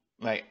cool.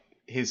 Like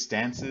his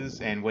stances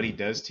and what he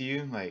does to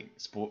you. Like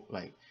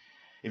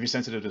if you're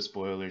sensitive to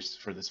spoilers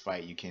for this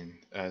fight, you can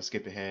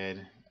skip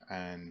ahead,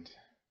 and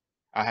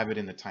I'll have it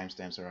in the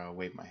timestamps, or I'll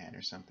wave my hand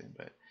or something.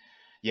 But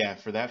yeah,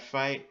 for that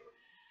fight,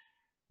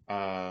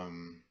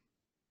 um,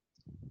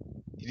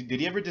 did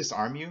he ever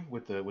disarm you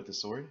with the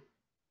sword?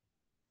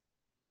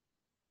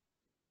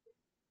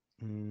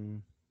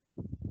 Mm,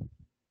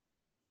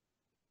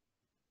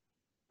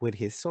 with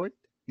his sword?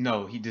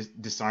 No, he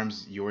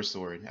disarms your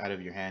sword out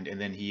of your hand, and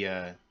then he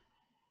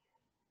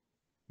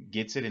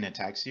gets it and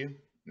attacks you.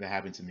 That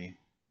happened to me.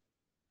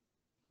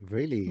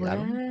 Really? I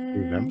don't What?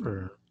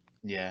 remember.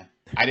 Yeah,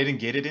 I didn't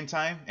get it in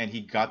time, and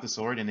he got the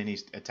sword, and then he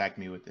attacked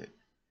me with it.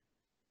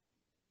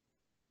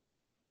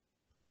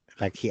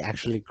 Like he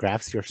actually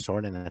grabs your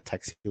sword and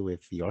attacks you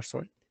with your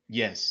sword?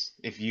 Yes,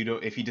 if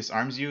he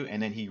disarms you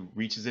and then he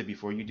reaches it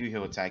before you do,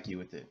 he'll attack you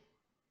with it.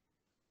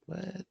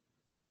 What?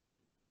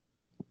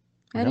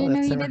 I No, didn't know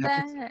that's he never did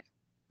happened that.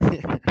 to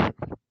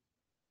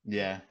me.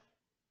 Yeah,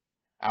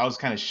 I was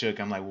kind of shook.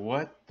 I'm like,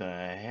 what the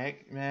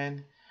heck,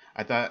 man?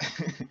 I thought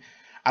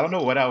I don't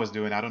know what I was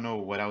doing. I don't know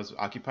what I was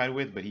occupied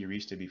with, but he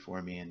reached it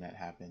before me, and that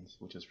happened,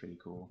 which was pretty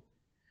cool.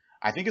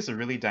 I think it's a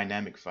really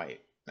dynamic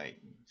fight. Like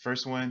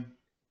first one,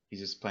 he's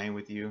just playing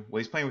with you. Well,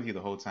 he's playing with you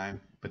the whole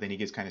time, but then he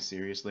gets kind of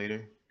serious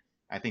later.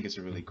 I think it's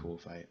a really Mhm. cool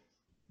fight.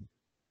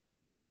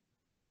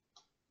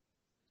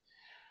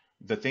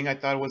 The thing I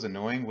thought was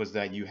annoying was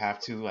that you have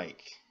to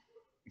like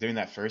during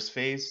that first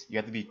phase, you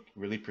have to be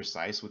really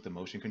precise with the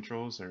motion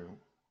controls or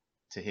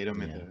to hit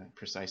them at Yeah. the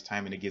precise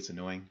time, and it gets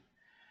annoying.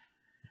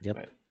 Yep.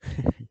 But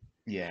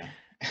yeah,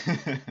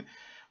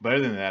 but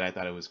other than that, I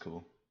thought it was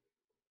cool.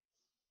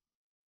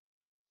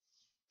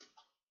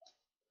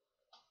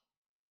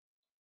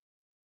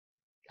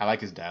 I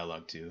like his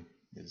dialogue too.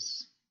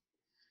 Is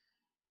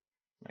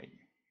like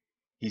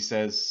he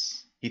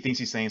thinks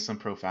he's saying some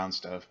profound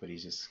stuff, but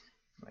he's just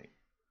like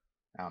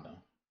I don't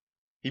know.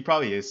 He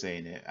probably is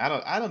saying it. I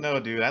don't know,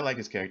 dude. I like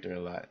his character a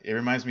lot. It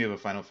reminds me of a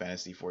Final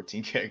Fantasy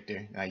 14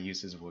 character. I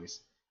use his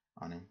voice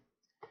on him.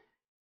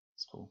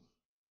 It's cool.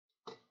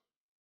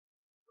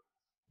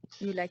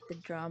 You like the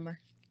drama.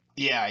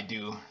 Yeah, I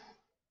do.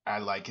 I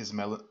like his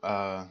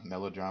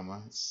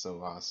melodrama. It's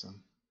so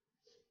awesome.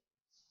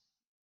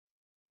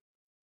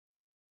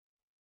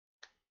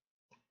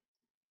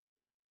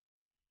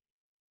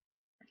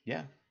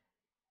 Yeah.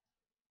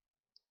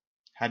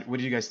 What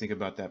did you guys think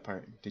about that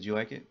part? Did you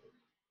like it?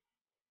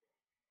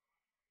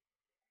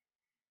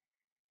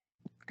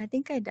 I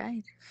think I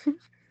died.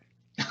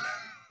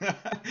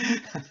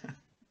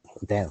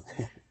 Damn.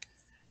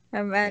 I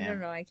don't Damn.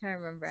 know. I can't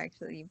remember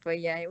actually, but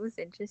yeah, it was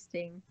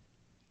interesting.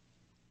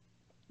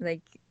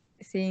 Like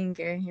seeing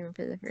Garahim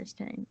for the first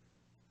time,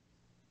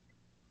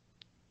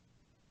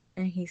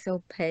 and he's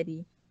so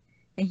petty,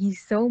 and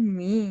he's so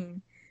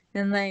mean,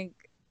 and like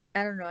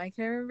I don't know. I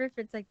can't remember if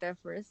it's like the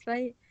first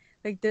fight.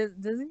 Like,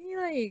 doesn't he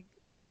like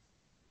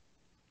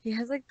he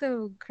has like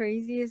the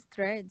craziest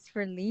threats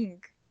for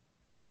Link,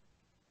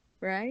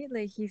 right?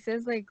 Like he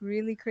says like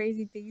really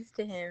crazy things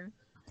to him.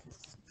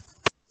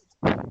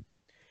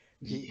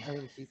 Yeah. I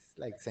mean, he's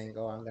like saying,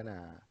 "Oh, I'm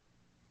gonna."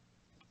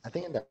 I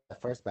think in the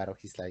first battle,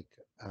 he's like,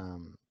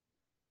 "I'm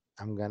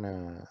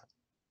gonna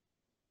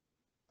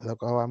look.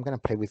 Oh, I'm gonna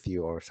play with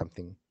you or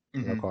something.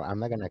 Look, Hmm. or I'm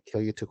not gonna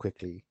kill you too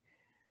quickly.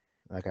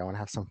 Like I want to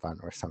have some fun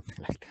or something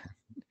like that."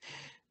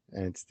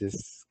 And it's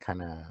this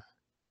kind of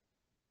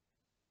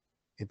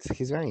it's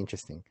he's very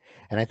interesting,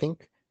 and I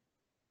think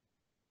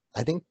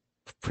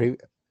pre-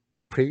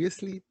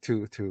 previously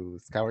to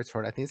Skyward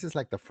Sword, I think this is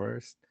like the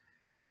first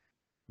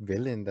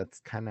villain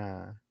that's kind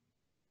of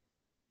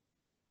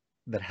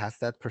that has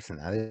that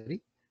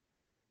personality.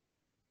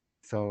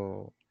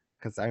 So,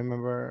 because I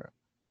remember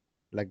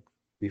like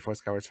before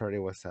Skyward Sword, it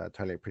was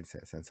Twilight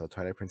Princess, and so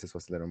Twilight Princess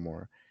was a little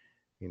more,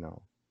 you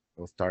know,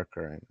 it was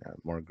darker and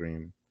more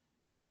grim.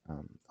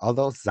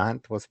 Although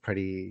Zant was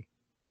pretty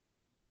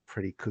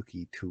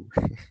kooky too,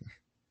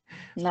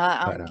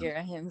 Not but on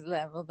Garahim's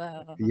level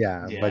though.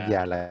 yeah, but Yeah.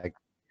 yeah, like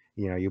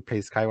you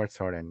play Skyward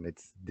Sword and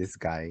it's this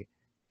guy,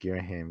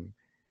 Girahim,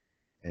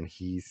 and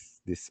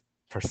he's this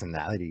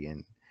personality,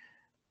 and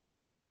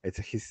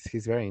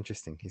he's very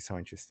interesting. He's so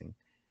interesting.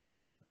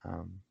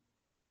 Um,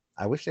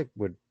 I wish they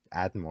would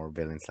add more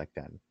villains like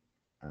that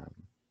um,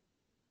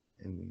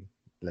 in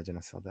Legend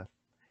of Zelda.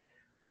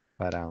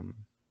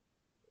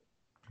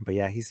 But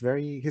yeah, he's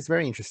very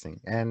interesting.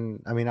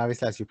 And I mean,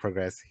 obviously, as you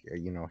progress,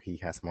 he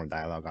has more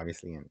dialogue,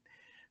 obviously, and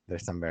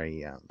there's some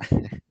very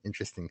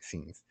interesting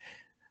scenes.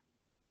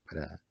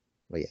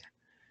 But yeah,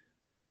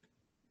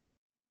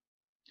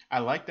 I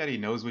like that he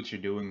knows what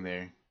you're doing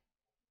there.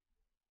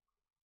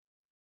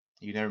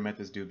 You never met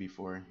this dude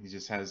before. He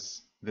just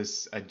has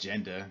this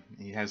agenda.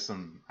 He has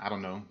some, I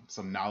don't know,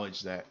 some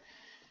knowledge that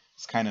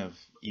it's kind of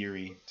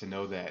eerie to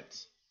know that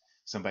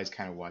somebody's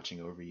kind of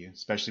watching over you,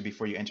 especially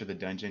before you enter the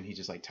dungeon. He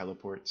just like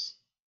teleports.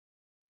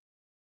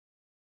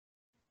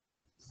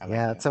 I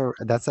like yeah, that.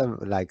 that's a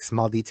like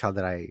small detail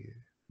that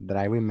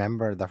I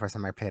remember the first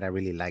time I played. I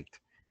really liked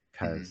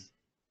Hmm. because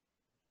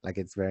like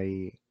it's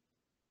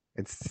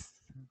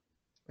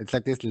it's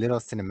like this little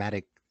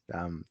cinematic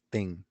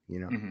thing,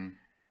 Hmm.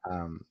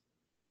 um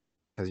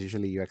because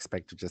usually you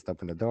expect to just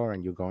open the door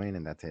and you go in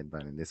and that's it,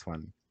 but in this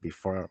one,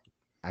 before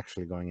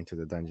actually going into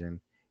the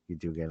dungeon, you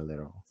do get a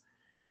little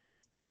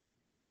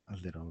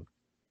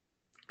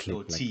clip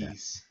Little like that.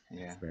 tease.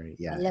 It's Yeah. very,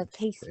 A yeah, little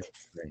it's taste.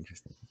 very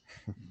interesting.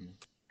 Hmm.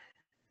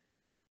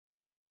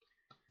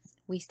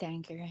 We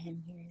stand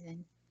him here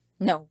then.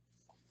 No.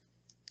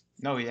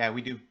 No, yeah,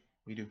 we do.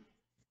 We do.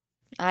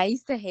 I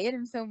used to hate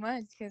him so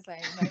much because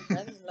like my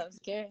brother loves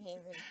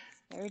Garahim, and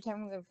every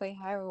time we would play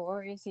Hyrule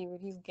Warriors, he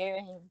would use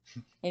Garahim,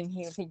 and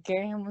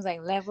Garahim was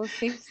like level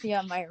 60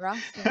 on my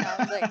roster, and I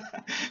was like,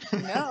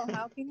 no,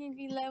 how can he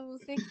be level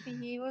 60?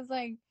 He was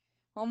like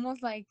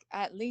almost like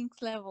at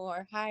Link's level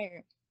or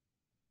higher.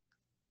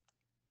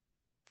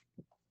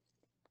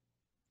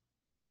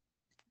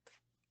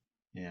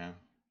 Yeah.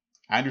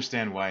 I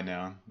understand why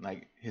now.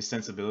 Like his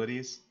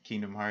sensibilities,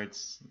 Kingdom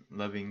Hearts,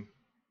 loving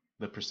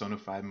the Persona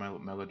 5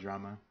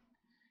 melodrama,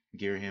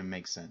 Girahim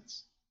makes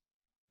sense.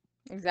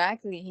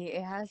 Exactly, he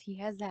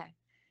has that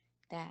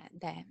that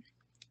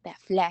that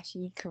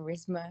flashy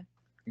charisma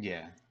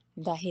Yeah,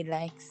 that he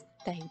likes,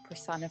 that he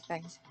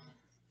personifies.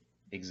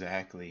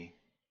 exactly.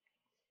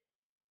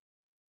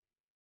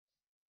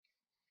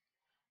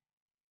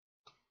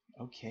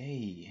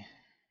 Okay.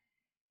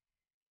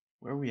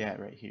 Where are we at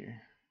right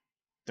here?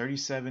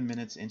 37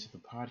 minutes into the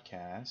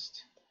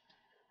podcast.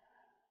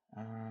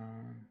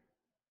 Um,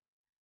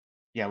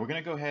 yeah, we're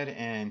going to go ahead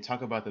and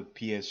talk about the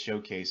PS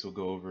Showcase. We'll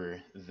go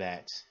over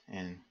that.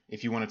 And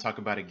if you want to talk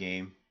about a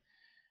game,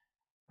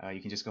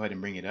 you can just go ahead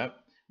and bring it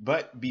up.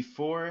 But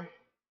before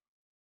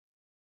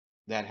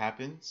that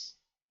happens,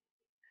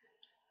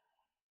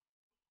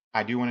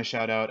 I do want to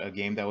shout out a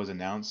game that was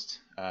announced,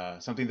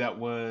 something that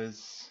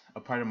was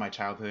a part of my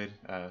childhood.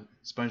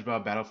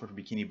 SpongeBob Battle for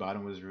Bikini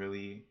Bottom was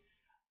really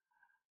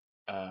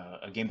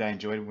a game that I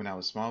enjoyed when I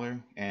was smaller,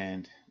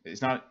 and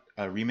it's not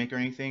a remake or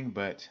anything,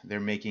 but they're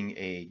making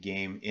a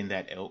game in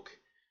that ilk,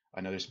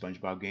 another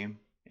SpongeBob game,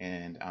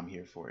 and I'm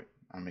here for it.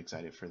 I'm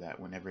excited for that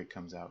whenever it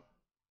comes out.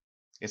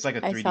 It's like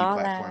a I 3D saw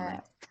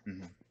platformer. that.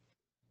 Hmm.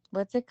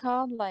 What's it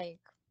called? Like,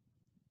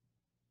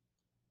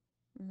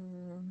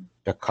 mm,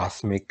 The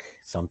cosmic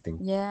something.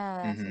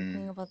 yeah, Hmm.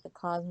 something about the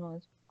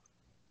cosmos.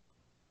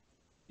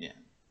 Yeah.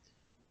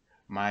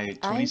 My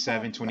I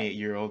thought 27, like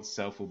 28-year-old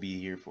self will be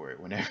here for it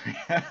whenever.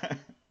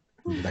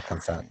 That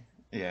comes out.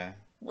 Yeah.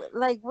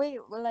 wait,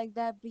 like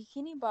that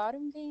Bikini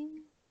Bottom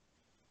game.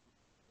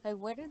 Like,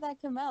 where did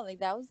that come out? Like,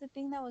 that was the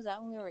thing that was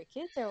out when we were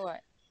kids, or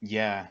what?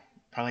 Yeah,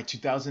 probably like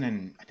 2000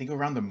 and I think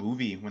around the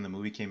movie when the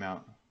movie came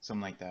out,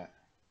 something like that,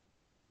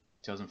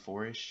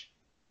 2004ish.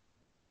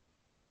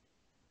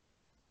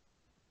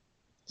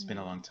 It's been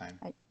a Hmm. long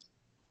time. I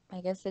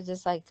I guess it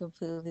just like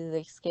completely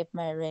like skipped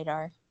my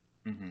radar.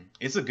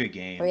 It's a good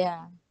But game.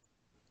 yeah,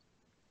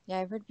 yeah,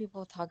 I've heard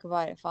people talk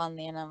about it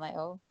fondly, and I'm like,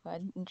 oh,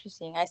 what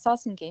interesting. I saw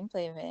some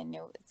gameplay of it, and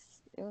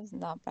it was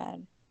not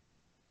bad.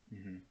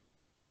 hmm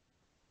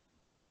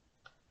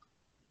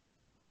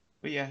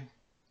But yeah,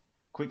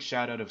 quick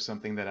shout out of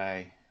something that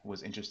I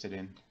was interested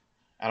in.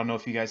 I don't know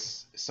if you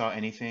guys saw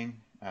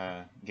anything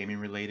gaming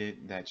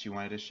related that you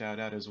wanted to shout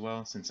out as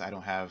well, since I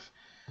don't have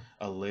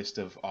a list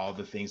of all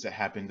the things that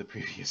happened the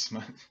previous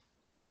month.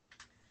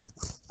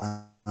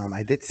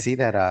 I did see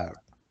that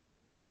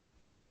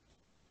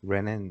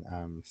Ren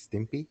and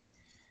Stimpy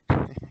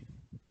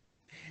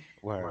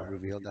were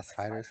revealed as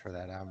fighters for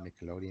that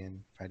Nickelodeon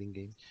fighting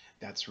game,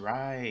 That's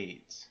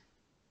right.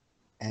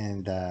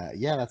 and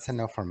yeah, that's a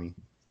no for me.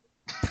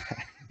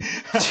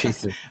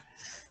 Jesus,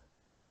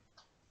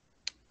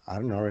 I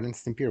don't know. Ren and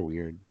Stimpy are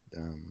weird.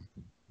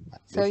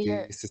 They So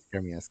used to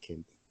scare me as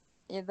kids.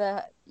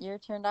 you're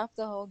turned off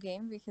the whole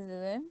game because of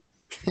them?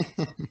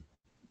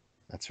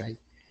 That's right.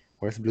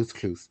 Where's Blue's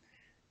Clues?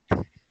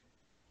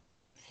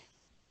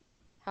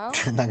 How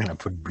I'm not gonna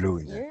put Blue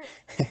in there you're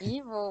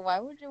evil? Why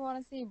would you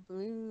want to see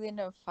blue in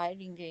a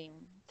fighting game?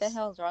 What the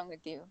hell's wrong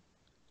with you?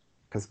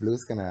 because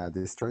Blue's gonna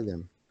destroy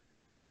them.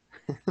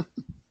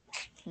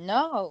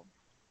 No,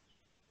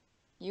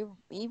 You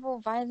evil,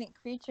 violent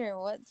creature,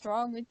 what's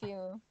wrong with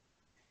you?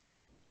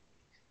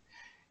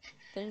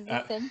 There's a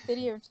Uh,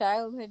 sensitivity of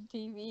childhood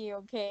TV,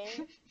 okay?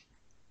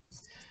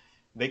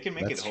 they can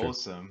make it That's true.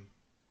 wholesome.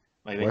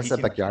 Like Where's he the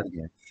can. backyard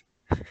again?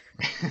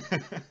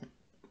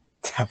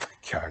 The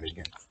backyard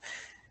again.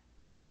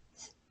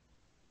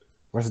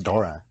 Where's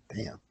Dora?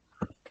 Damn.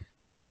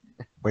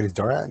 Wait, is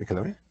Dora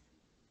Nickelodeon?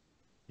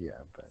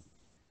 Yeah, but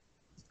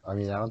I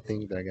mean, I don't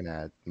think they're gonna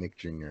add Nick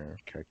Jr.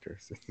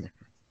 characters in there.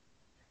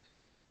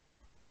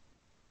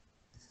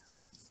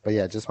 But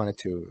yeah, just wanted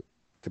to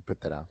put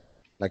that out.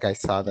 Like I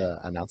saw Yeah.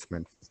 the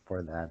announcement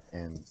for that,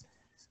 and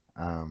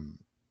um,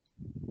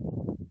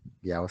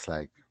 yeah, I was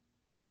like,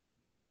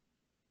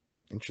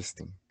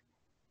 interesting.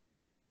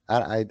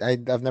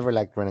 I've never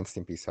liked Ren and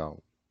Stimpy,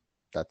 so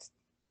that's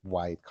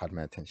why it caught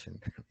my attention.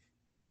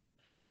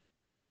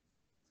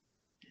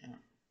 Yeah.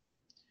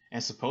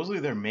 And supposedly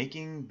they're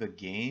making the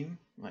game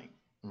like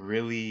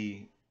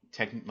really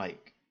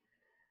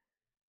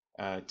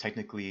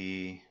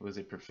technically, was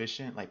it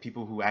proficient? Like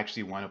people who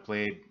actually want to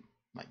play it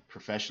like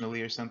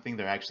professionally or something,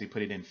 they're actually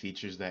putting in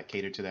features that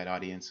cater to that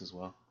audience as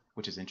well,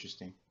 which is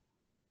interesting.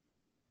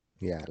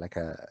 Yeah, like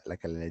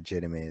a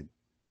legitimate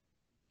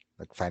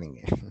like fighting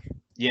game.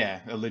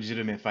 Yeah, a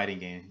legitimate fighting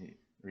game.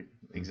 Mhm.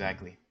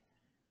 Exactly.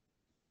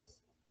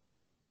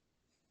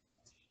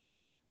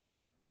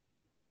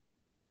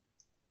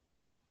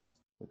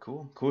 But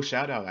cool, cool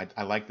shout out.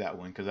 I like that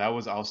one because that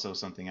was also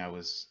something I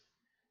was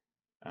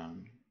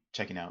um,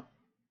 checking out.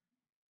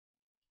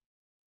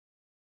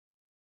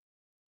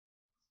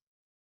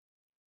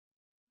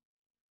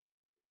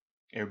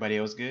 Everybody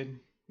else good?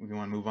 We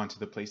want to move on to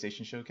the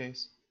PlayStation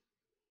Showcase.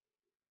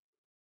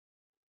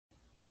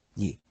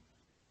 Yeah.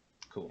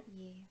 Cool.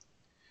 Yeah.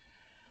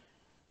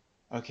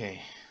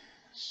 Okay,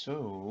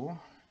 so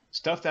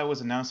stuff that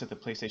was announced at the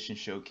PlayStation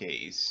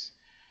Showcase.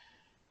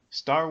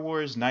 Star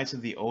Wars Knights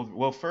of the Old.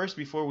 Well, first,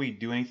 before we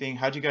do anything,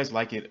 how'd you guys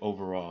like it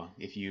overall?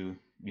 If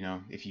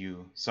if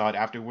you saw it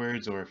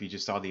afterwards or if you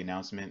just saw the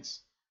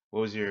announcements,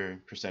 what was your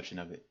perception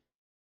of it?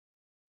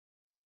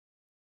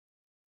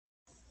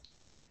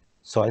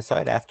 So I saw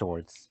it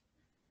afterwards.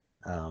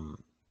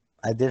 Um,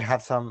 I did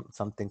have some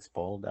things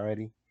spoiled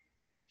already,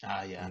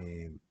 Ah, yeah.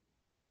 um,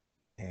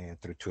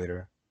 through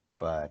Twitter,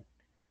 but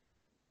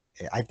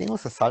I think it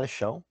was a solid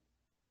show.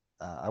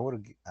 I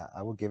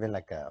would give it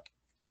like a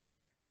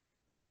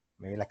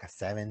maybe like a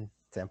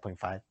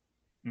 7.5,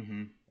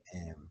 Mm-hmm.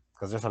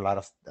 because there's a lot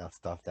of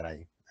stuff that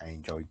I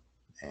enjoyed,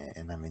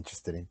 and I'm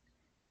interested in.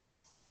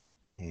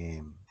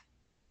 Um,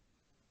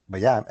 but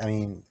yeah, I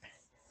mean,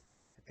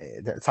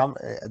 some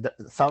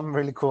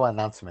really cool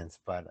announcements,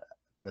 but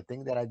the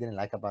thing that I didn't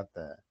like about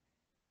the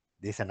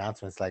these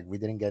announcements, like we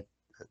didn't get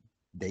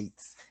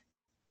dates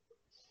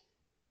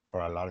for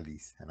a lot of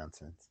these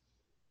announcements.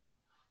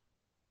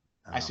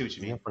 I see what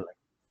you Even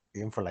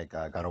mean. for like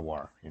God of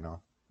War,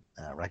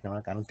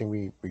 Ragnarok. I don't think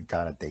we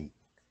got a date.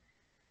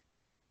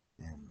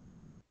 Um,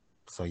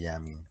 so yeah, I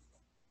mean,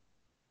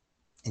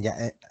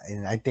 yeah,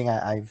 and I think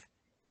I've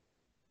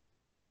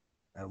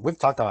we've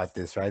talked about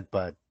this, right?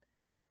 But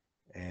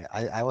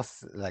I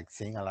was like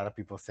seeing a lot of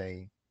people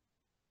say,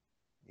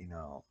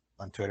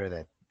 on Twitter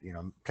that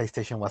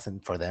PlayStation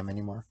wasn't for them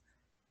anymore,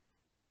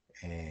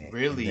 and then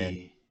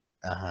Really?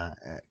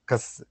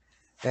 because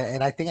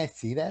and I think I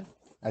see that.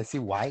 I see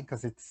why,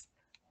 because it's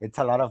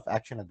a lot of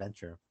action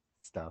adventure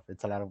stuff.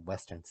 It's a lot of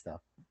Western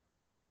stuff.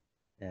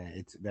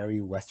 It's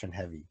very Western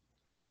heavy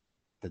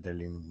that they're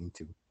leaning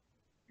into.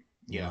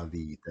 Yeah.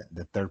 The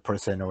third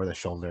person over the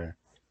shoulder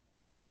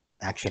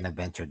action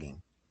adventure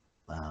game,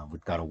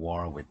 with God of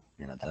War, with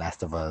The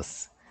Last of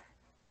Us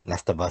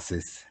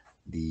is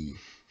the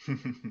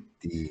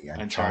Uncharted,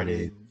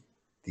 Uncharted.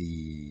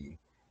 the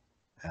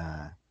uh,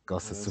 What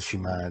Ghost of else?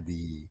 Tsushima,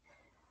 the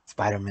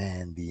Spider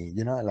Man,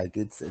 like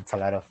it's a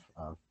lot of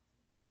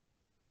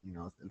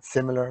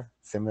similar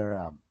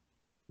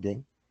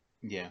game,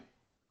 Yeah.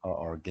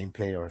 or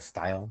gameplay or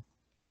style.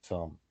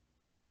 So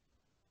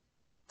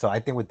so I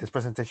think with this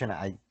presentation,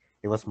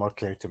 it was more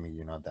clear to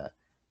me,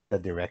 the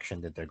direction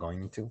that they're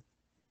going into,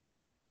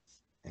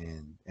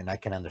 and I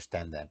can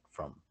understand that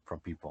from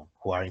people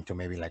who are into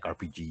maybe like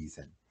RPGs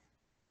and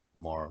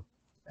more,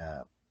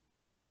 uh,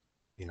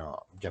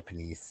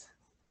 Japanese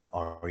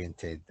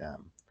oriented,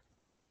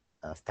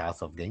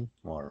 styles of game,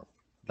 or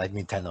like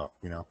Nintendo,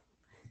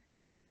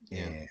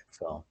 Yeah.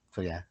 So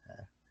yeah,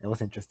 it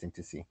was interesting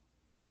to see.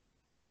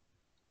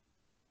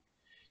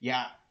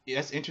 Yeah,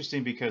 that's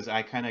interesting because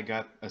I kind of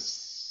got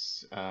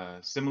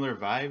similar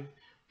vibe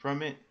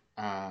from it.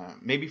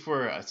 Maybe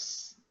for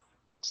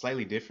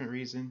slightly different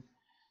reason.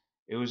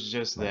 It was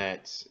just Right.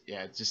 that,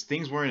 yeah, just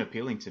things weren't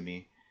appealing to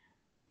me.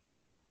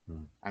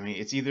 Mm. I mean,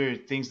 it's either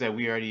things that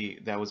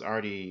was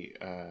already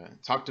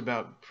talked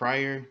about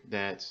prior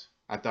that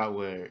I thought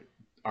were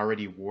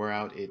already wore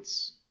out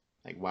its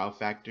like wow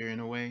factor in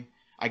a way.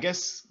 I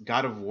guess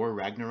God of War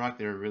Ragnarok,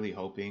 they were really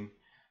hoping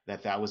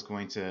that that was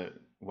going to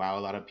wow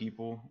a lot of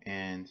people,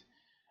 and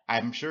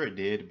I'm sure it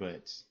did,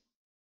 but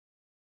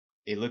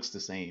it looks the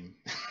same.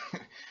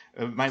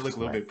 It might look a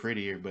little Right. bit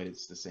prettier, but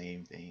it's the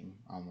same thing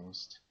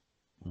almost.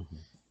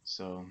 Mhm.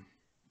 So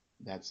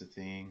that's the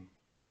thing.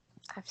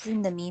 I've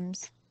seen the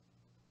memes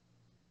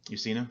You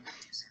seen him?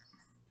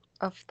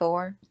 of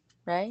Thor,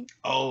 right?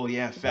 Oh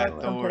yeah, You guys Fat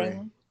Right. Thor.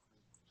 complaining?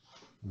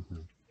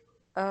 Mhm.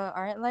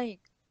 Aren't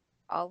like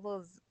all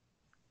those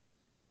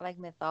like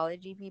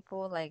mythology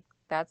people like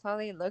that's how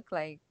they look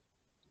like?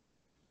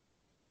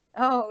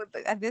 Oh,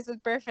 this is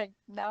perfect.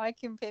 Now I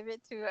can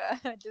pivot to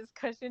a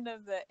discussion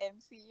of the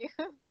MCU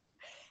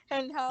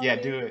and Yeah,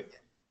 do it.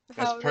 That's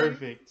how they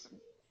perfect.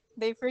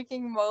 they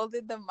freaking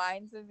molded the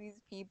minds of these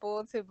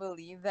people to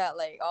believe that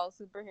like all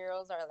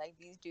superheroes are like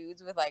these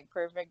dudes with like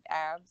perfect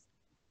abs.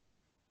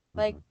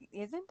 Like, Mhm.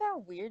 isn't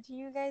that weird to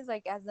you guys?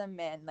 Like, as a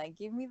man, like,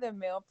 give me the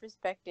male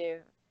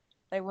perspective.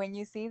 Like, when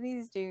you see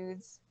these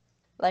dudes,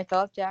 like,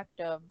 all jacked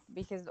up,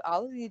 because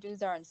all of these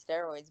dudes are on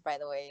steroids, by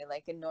the way.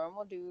 Like, a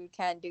normal dude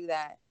can't do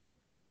that.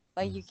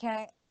 Like, you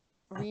can't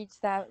reach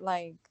that,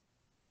 like,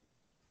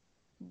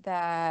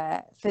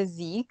 that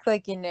physique,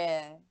 like, in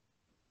a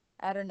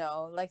I don't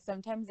know. Like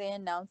sometimes they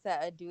announce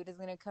that a dude is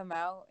gonna come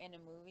out in a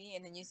movie,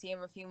 and then you see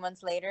him a few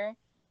months later,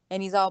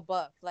 and he's all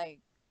buff. Like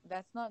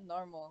that's not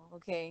normal,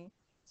 okay?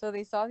 So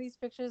they saw these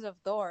pictures of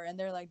Thor, and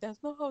they're like,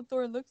 "That's not how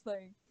Thor looks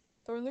like.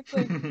 Thor looks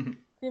like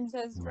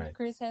Right.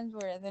 Chris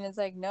Hemsworth," and it's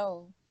like,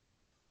 no,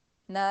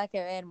 nada que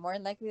ver. More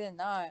likely than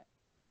not,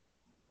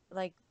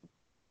 like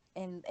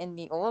in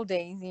the old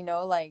days,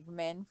 like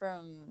men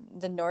from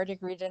the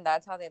Nordic region,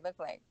 that's how they look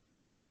like.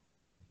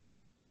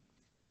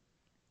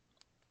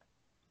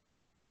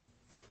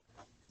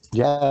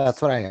 Yeah,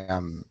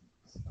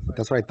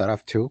 that's what I thought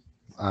of too.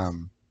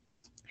 Um,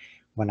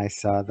 when I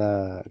saw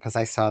because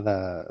I saw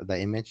the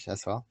image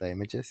as well, the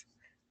images,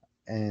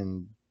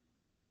 and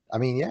I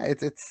mean, yeah,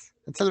 it's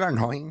a little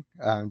annoying.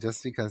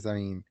 Just because I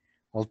mean,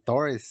 well,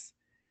 Thor is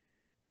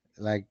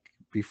like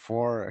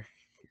before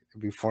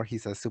before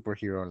he's a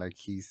superhero, like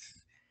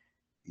he's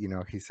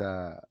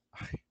a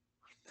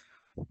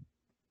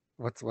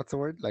what's the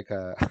word, like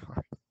a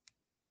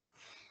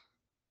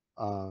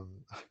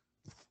um,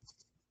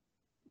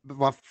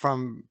 but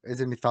from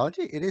is it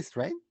mythology? It is,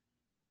 right?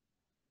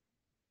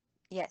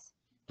 Yes.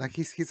 Like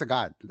he's a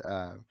god.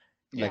 Yeah.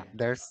 Yeah. Like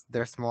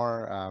there's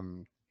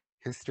more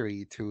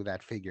history to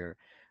that figure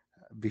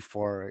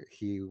before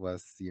he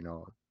was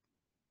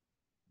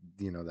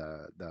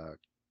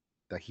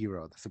the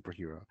hero, the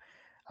superhero.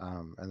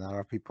 And a lot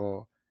of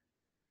people,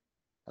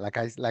 like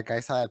I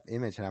saw that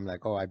image and I'm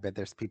like, oh, I bet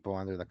there's people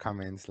under the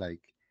comments like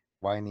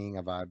whining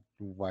about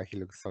why he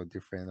looks so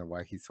different or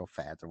why he's so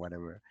fat or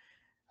whatever.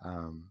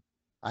 Um,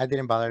 I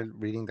didn't bother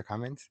reading the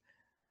comments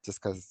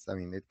just because I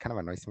mean it kind of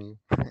annoys me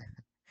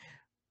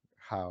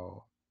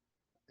how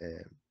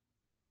uh,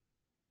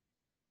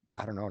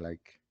 I don't know,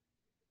 like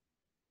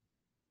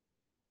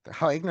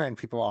how ignorant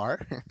people are.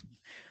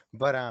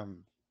 but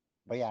um,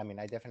 but yeah, I mean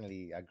I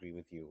definitely agree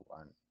with you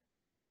on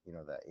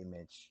the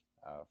image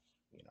of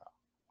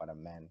what a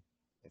man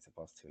is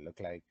supposed to look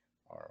like,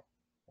 or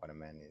what a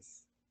man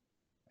is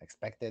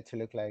expected to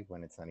look like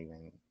when it's not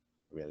even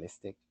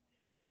realistic.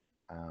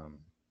 um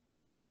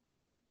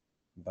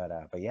but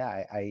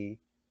yeah, I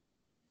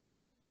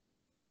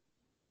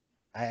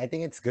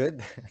think it's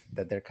good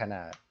that they're kind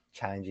of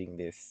challenging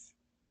this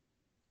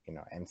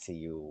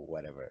MCU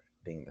whatever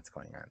thing that's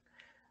going on.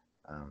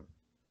 um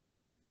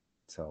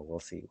so we'll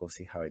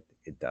see how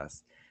it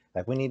does.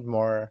 Like we need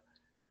more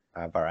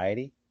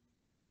variety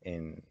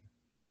in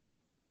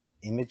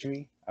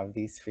imagery of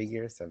these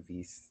figures, of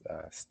these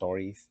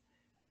stories,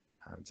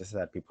 just so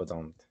that people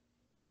don't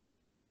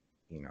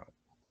you know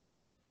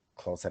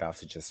close it off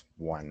to just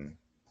one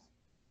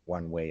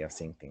way of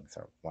seeing things,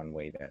 or one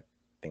way that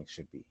things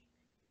should be.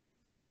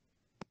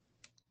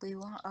 We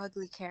want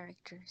ugly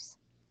characters.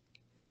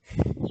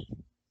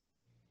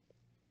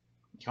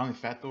 You calling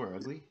Fat Thor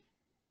ugly?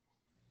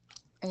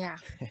 Yeah.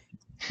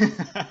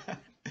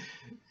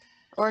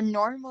 Or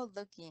normal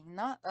looking.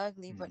 Not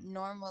ugly, but Hmm.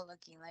 normal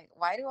looking. Like,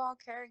 why do all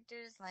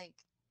characters, like,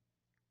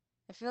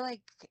 I feel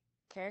like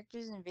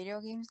characters in video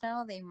games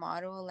now, they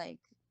model, like,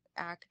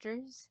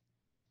 actors.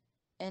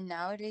 And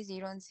nowadays,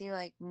 you don't see,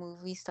 like,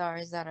 movie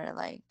stars that are,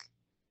 like,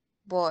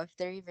 well, if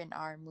there even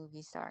are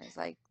movie stars,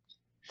 like,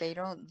 they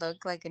don't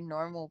look like a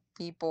normal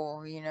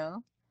people.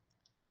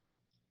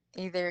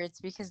 Either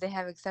it's because they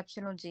have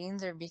exceptional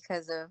genes or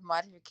because of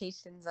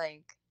modifications,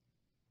 like,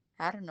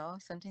 I don't know.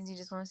 Sometimes you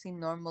just want to see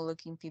normal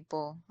looking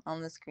people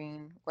on the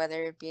screen,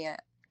 whether it be a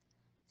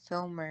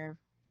film or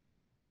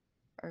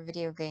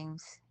video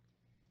games.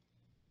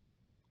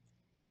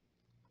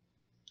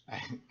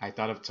 I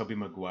thought of Tobey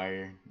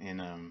Maguire in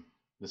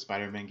the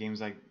Spider-Man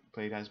games I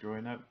played as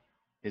growing up.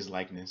 His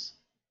likeness.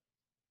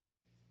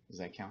 Does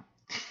that count?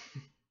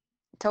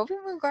 Tobey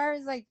Maguire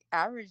is like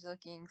average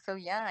looking, so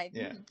yeah, I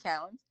think Yeah. he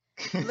counts.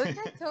 Look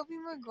at Tobey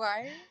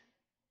Maguire,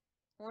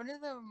 one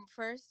of the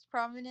first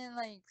prominent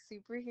like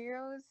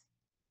superheroes,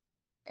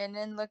 and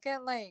then look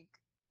at like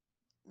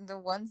the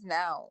ones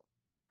now.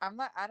 I don't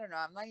know.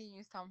 I'm not gonna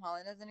use Tom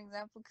Holland as an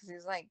example because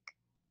he's like,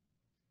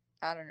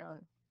 I don't know.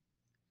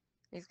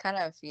 He's kind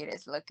of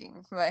fetus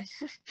looking, but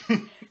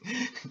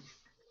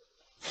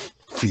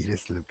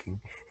Fetus looking.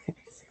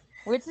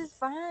 which is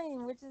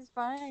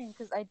fine,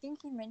 because I think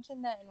he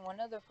mentioned that in one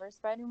of the first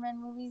Spider-Man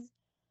movies,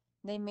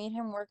 they made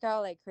him work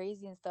out like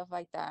crazy and stuff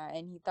like that,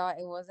 and he thought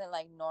it wasn't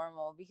like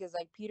normal because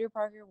like Peter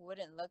Parker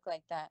wouldn't look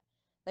like that.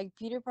 Like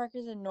Peter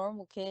Parker's a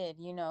normal kid,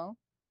 you know?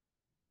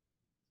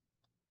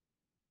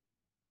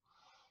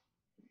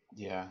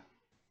 Yeah.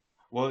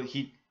 Well,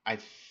 I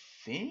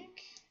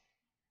think,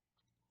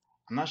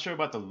 I'm not sure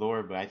about the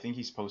lore, but I think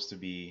he's supposed to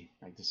be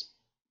like this.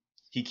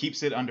 He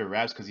keeps it under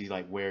wraps because he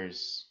like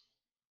wears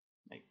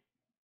like,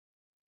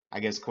 I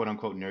guess, quote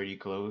unquote nerdy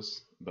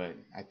clothes, but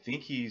I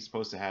think he's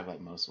supposed to have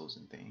like muscles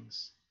and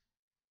things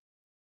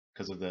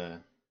because of the,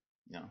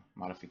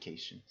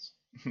 modifications.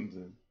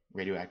 The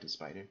radioactive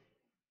spider.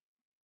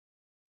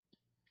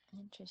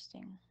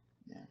 Interesting.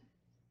 Yeah.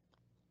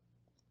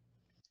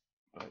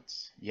 But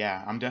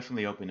yeah, I'm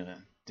definitely open to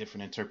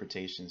different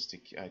interpretations to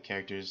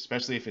characters,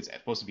 especially if it's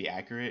supposed to be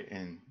accurate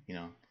and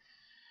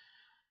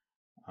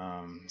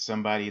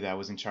somebody that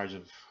was in charge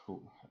of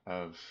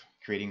of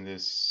creating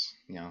this,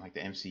 like the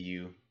MCU,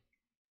 you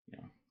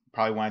know,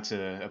 probably wanted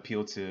to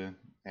appeal to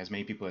as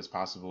many people as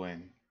possible,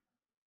 and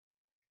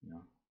you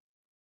know,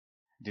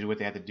 did what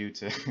they had to do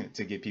to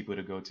to get people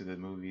to go to the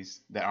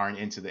movies that aren't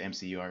into the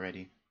MCU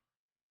already.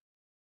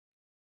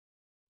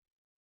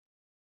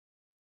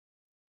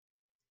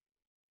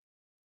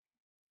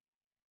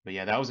 But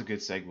yeah, that was a good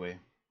segue.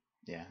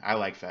 Yeah, I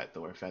like Fat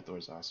Thor. Fat Thor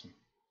is awesome.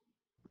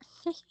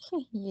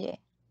 Yeah.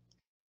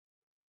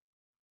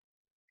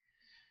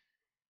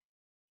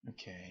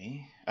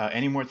 Okay.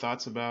 Any more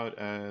thoughts about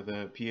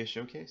the PS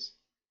showcase?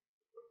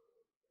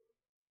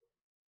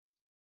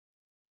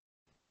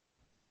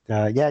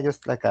 Yeah,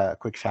 just like a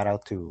quick shout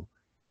out to.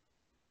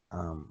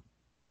 Um,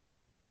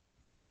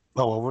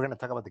 well, we're gonna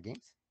talk about the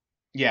games.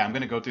 Yeah, I'm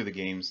gonna go through the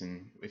games,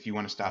 and if you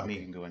want to stop me, you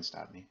Okay. can go and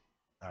stop me.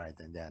 All right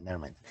then. Yeah, never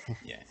mind.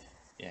 Yeah.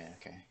 Yeah.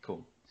 Okay.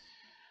 Cool.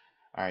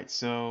 All right.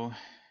 So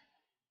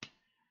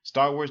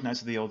Star Wars: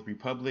 Knights of the Old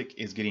Republic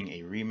is getting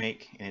a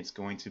remake, and it's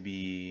going to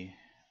be.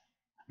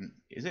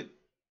 Is it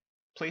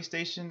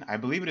PlayStation? I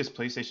believe it is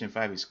PlayStation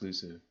 5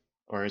 exclusive,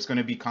 or it's going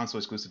to be console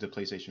exclusive to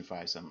PlayStation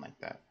 5, something like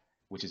that,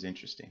 which is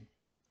interesting.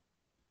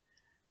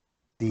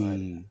 But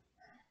The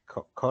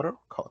Kotor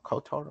or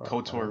KOTOR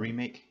whatever.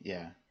 remake,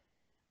 yeah.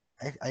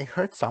 I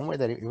heard somewhere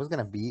that it was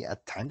gonna be a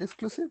timed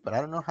exclusive, but I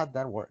don't know how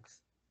that works.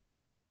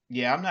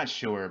 Yeah, I'm not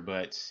sure,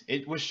 but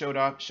it was shown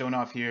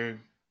off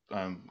here.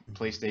 Hmm.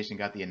 PlayStation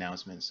got the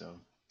announcement, so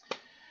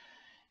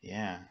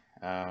yeah.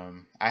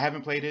 I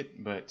haven't played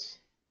it, but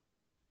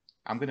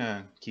I'm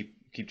gonna keep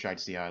trying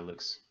to see how it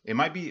looks. It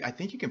might be. I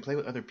think you can play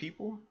with other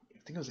people. I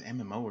think it was an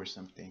MMO or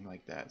something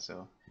like that.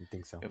 So I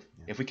think so. if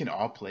Yeah. if we can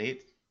all play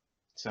it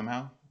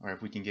somehow, or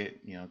if we can get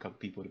a couple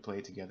people to play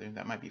it together,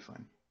 that might be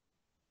fun.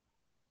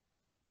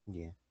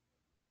 Yeah.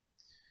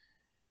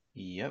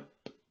 Yep.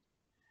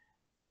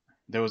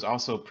 There was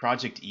also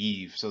Project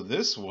Eve. So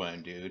this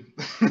one, dude,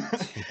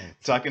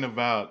 talking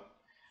about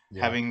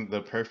Yeah. having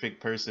the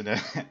perfect person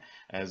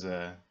as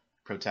a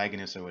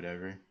protagonist or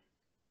whatever.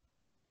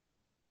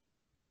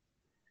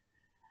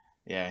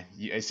 Yeah,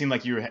 it seemed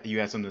like you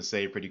had something to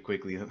say pretty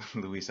quickly,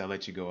 Luis. I'll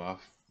let you go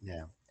off.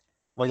 Yeah.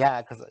 Well,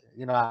 yeah, because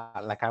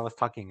like I was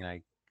talking,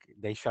 like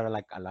they showed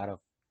like a lot of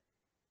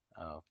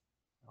uh,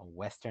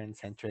 Western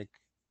centric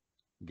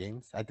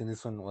games. I think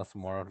this one was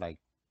more of like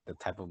the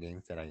type of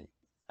games that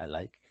I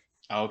like,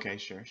 Oh, okay,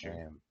 sure, sure.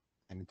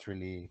 and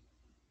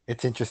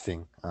it's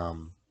interesting.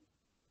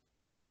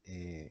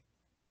 Eh,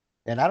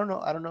 and I don't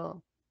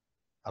know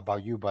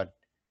about you, but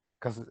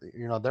because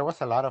there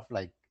was a lot of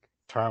like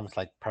terms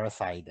like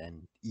parasite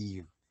and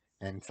Eve,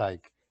 and it's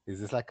like, is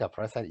this like a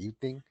parasite Eve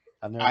thing?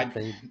 I've never I,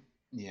 played.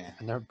 yeah,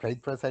 I've never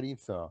played parasite Eve,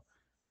 so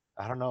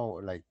I don't know.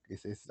 Like,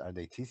 is are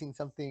they teasing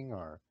something,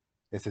 or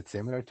is it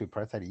similar to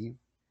parasite Eve?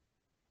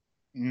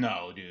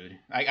 no, dude.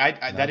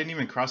 That No. didn't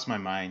even cross my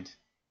mind.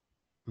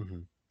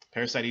 Hmm.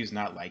 Parasite Eve's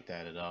not like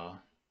that at all.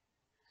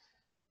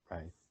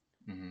 Right.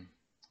 Hmm.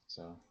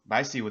 So, but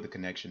I see what the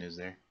connection is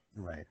there.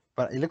 Right.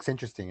 But it looks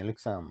interesting. It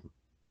looks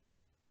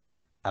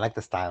I like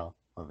the style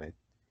of it.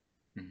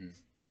 Hmm.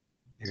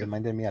 It So,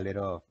 reminded me a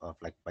little of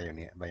like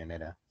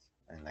Bayonetta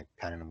and like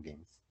Platinum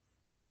games.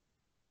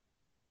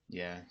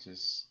 yeah,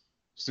 just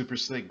super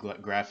slick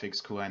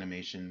graphics, cool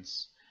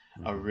animations.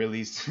 A Hmm.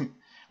 really,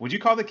 would you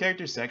call the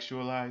character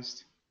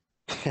sexualized?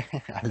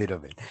 A little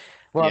bit.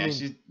 Well, I Yeah, mean,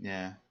 she's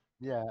yeah.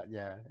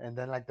 yeah. And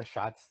then like the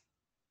shots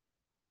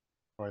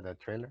for the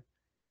trailer,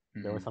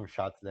 there were Hmm. some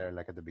shots there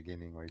like at the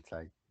beginning where it's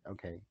like,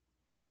 okay,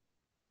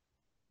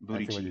 I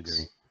Booty see what you're doing.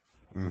 cheeks.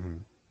 Hmm.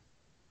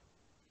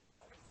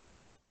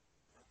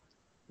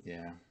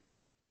 Yeah,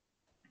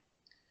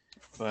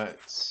 but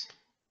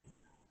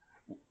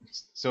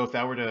so if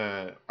that were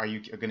to, are you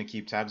gonna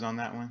keep tabs on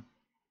that one?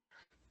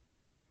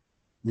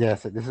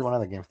 Yes, this is one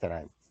of the games that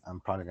I'm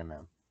probably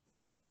gonna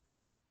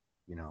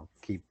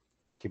keep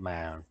my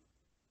eye on.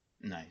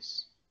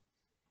 Nice.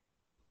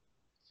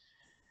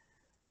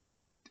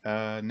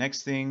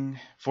 Next thing,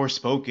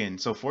 Forspoken.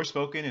 So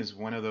Forspoken is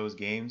one of those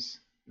games.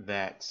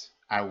 that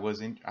I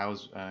was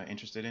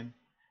interested in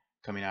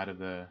coming out of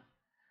the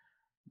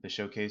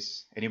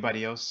showcase.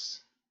 Anybody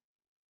else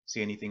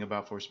see anything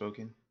about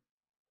Forspoken?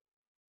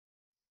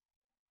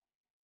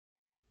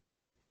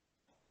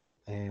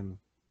 Um,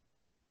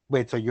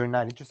 Wait, so you're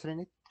not interested in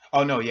it?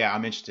 Oh no, yeah,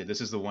 I'm interested. This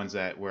is the ones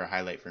that were a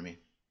highlight for me.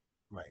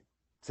 Right.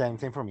 Same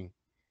for me.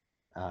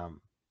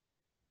 Um,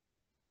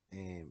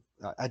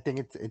 I think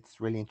it's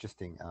really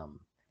interesting.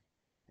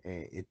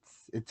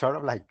 It's sort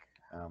of like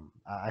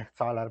I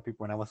saw a lot of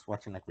people when I was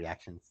watching like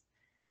reactions.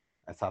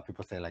 I saw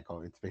people say like,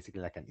 oh, it's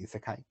basically like an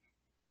isekai,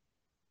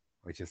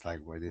 which is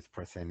like where this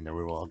person in the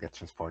real world gets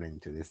transported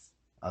into this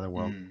other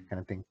world Mm, kind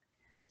of thing.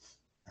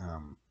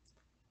 Um,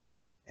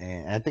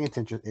 and I think it's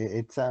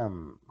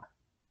interesting.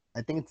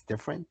 I think it's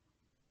different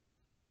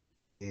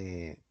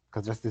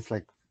because there's this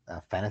like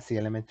fantasy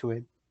element to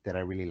it that I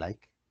really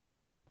like.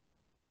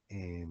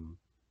 Um,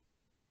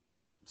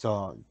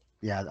 so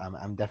yeah,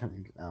 I'm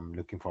definitely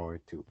looking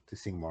forward to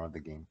seeing more of the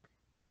game.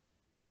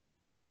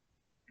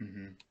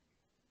 hmm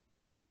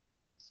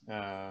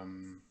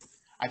Um,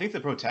 I think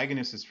the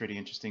protagonist is pretty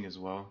interesting as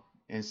well.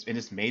 And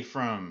it's made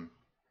from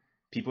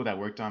people that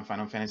worked on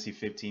Final Fantasy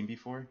 15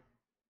 before.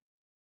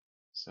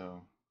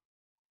 So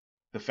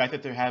the fact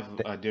that they have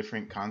Th- a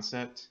different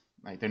concept,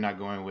 like they're not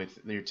going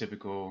with their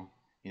typical,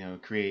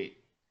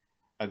 create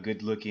a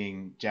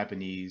good-looking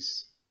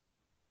Japanese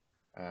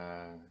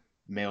uh,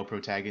 male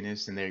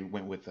protagonist, and they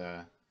went with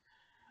a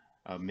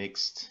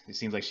mixed. It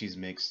seems like she's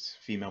mixed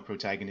female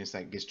protagonist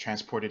that gets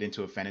transported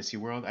into a fantasy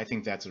world. I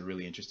think that's a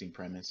really interesting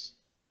premise.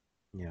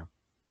 yeah,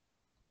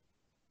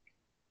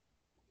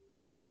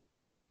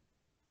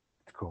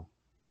 it's cool.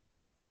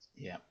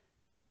 Yeah.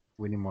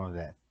 We need more of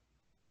that.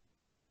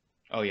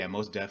 Oh yeah,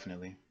 most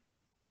definitely.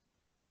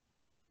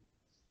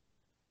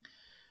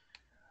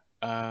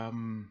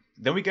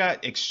 Then we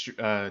got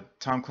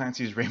Tom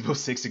Clancy's Rainbow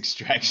Six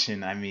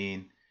Extraction. I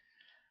mean,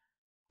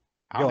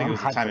 I don't Yo, think it I'm was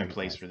the hyped time for and Rainbow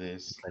place for Six.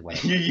 this. It's like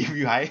you, whatever. you,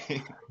 you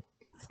high?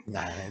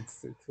 Nah,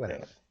 it's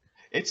whatever.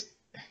 It's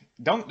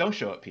don't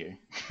show up here.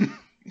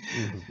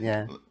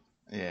 Yeah,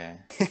 Yeah,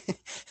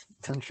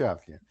 don't show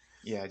up here.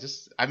 yeah.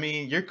 Just I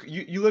mean,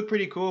 you look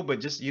pretty cool, but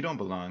just you don't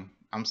belong.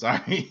 I'm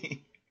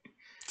sorry.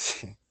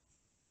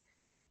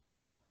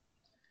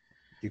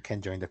 You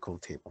can join the cool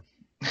table.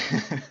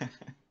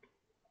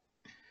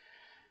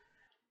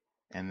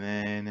 And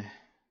then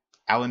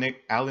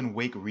Alan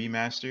Wake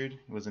Remastered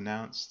was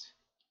announced.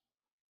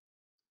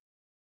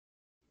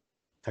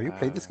 Have you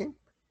played this Uh, game?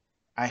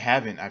 I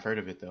haven't. I've heard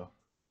of it though.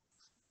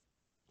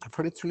 I've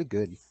heard it's really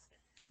good.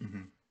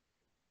 Hmm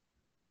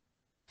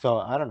So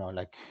I don't know,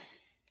 like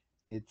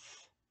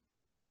it's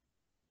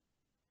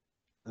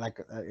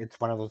it's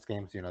one of those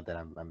games, that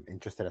I'm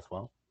interested as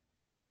well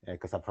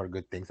because I've heard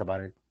good things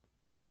about it,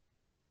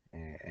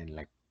 and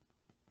like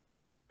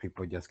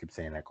people just keep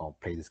saying like, "Oh,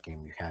 play this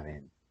game, you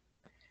haven't."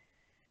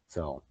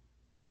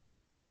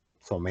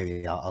 So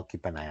maybe I'll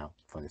keep an eye out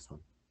for this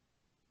one.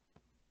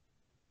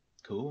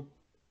 Cool.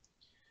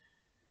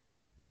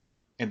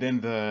 And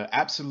then the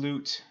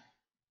absolute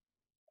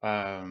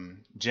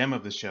gem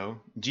of the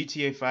show,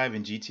 GTA 5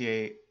 and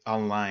GTA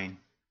Online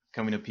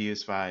coming to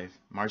PS5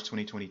 March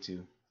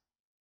 2022.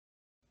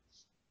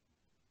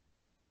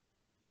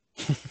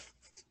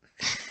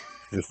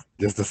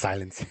 Just the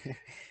silence.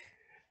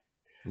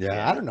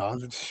 Yeah, I Yeah. don't know.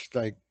 It's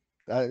like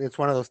it's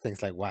one of those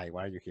things. Like, why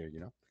are you here?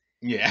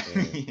 Yeah.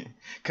 Uh,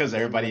 Cuz and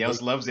then everybody when they,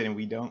 else loves it and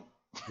we don't.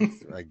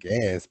 it's I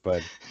guess,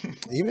 but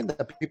even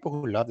the people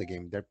who love the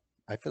game,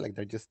 I feel like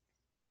they're just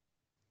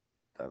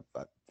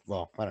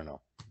well, I don't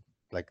know.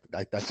 Like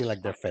I feel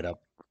like they're fed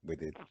up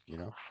with it.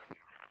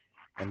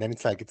 And then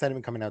it's like it's not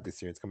even coming out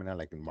this year. It's coming out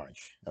like in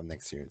March of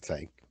next year. It's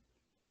like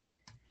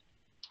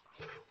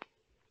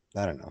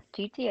I don't know.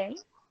 GTA?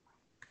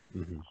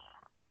 hmm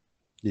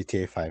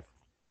GTA 5.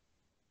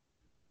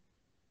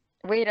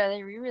 Wait, are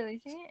they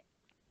re-releasing it?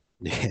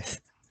 Yes,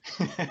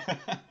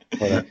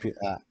 for the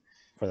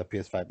for the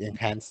PS5,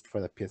 enhanced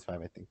for the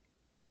PS5. I think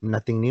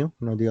nothing new,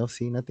 no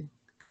DLC, nothing.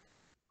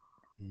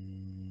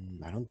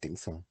 I don't think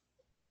so.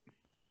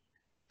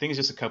 I think it's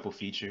just a couple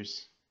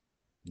features.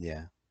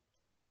 Yeah,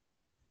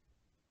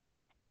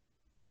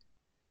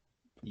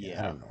 yeah.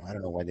 I Yeah. don't know. I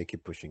don't know why they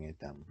keep pushing it.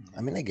 I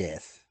Mhm. mean, I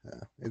guess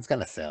it's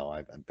gonna sell.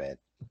 I bet.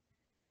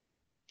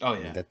 Oh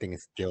I mean, yeah. that thing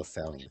is still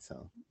selling.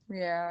 So,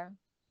 Yeah.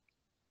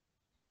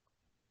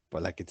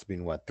 but like, it's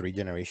been what 3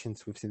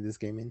 generations we've seen this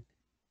game in.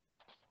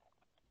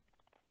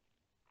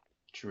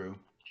 True.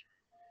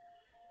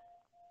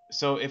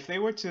 So if they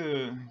were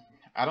to,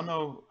 I don't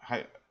know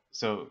how.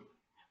 So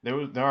there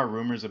are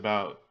rumors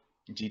about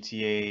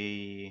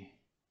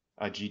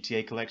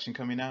GTA collection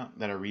coming out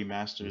that are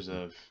remasters hmm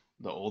of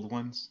the old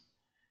ones.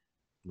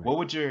 Right. What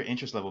would your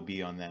interest level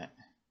be on that?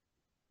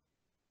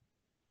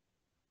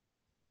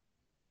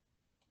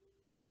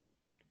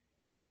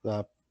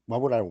 Uh,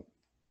 what would I?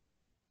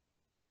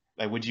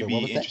 Like, would you Wait, what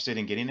be was that? interested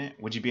in getting it?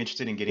 Would you be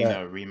interested in getting a The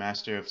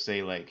remaster of,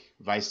 say, like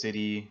Vice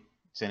City,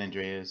 San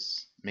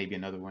Andreas, maybe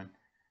another one?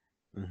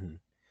 hmm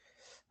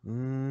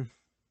mm,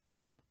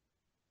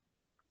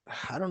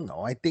 I don't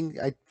know. I think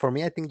for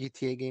me, I think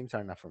GTA games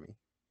are not for me.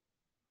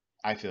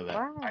 I feel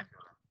that. Why?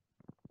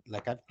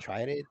 Like I've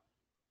tried it.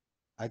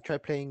 I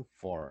tried playing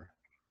four,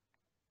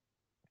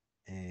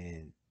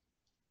 and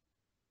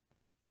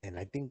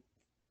I think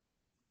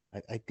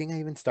I think I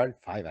even started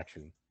five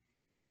actually,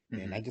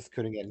 and Hmm. I just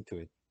couldn't get into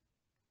it.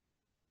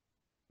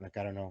 Like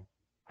I don't know.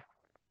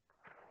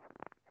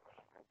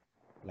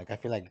 Like I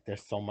feel like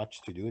there's so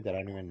much to do that I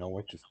don't even know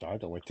where to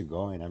start or where to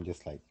go, and I'm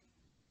just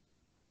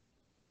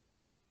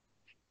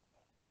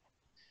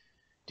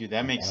Dude,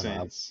 that I makes don't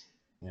know. sense.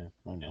 Yeah,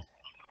 I don't know.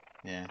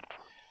 Yeah.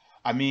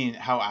 I mean,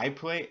 how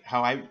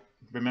I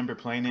remember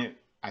playing it,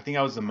 I think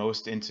I was the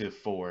most into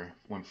four.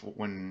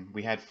 When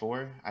we had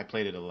four, I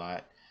played it a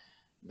lot.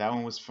 That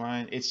one was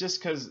fun. It's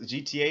just because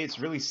GTA, it's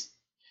really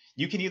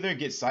you can either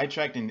get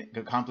sidetracked and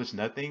accomplish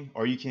nothing,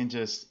 or you can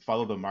just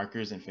follow the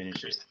markers and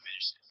finish it.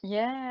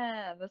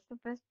 Yeah, that's the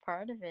best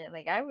part of it.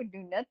 Like I would do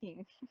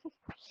nothing.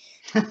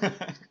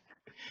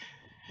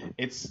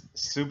 It's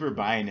super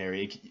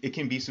binary. It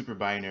can be super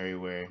binary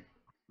where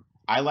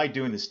I like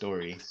doing the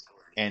story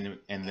and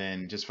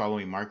then just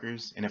following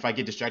markers. And if I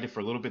get distracted for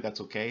a little bit,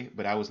 that's okay.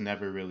 But I was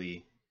never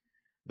really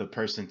the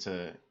person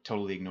to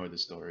totally ignore the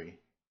story.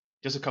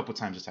 Just a couple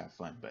times, just have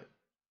fun. But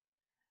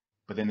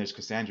then there's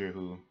Cassandra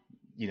who,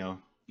 you know,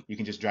 you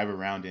can just drive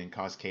around and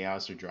cause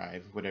chaos or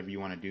drive whatever you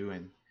want to do,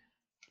 and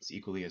it's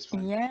equally as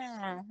fun.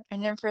 Yeah,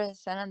 and then for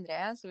San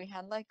Andreas, we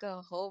had like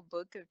a whole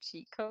book of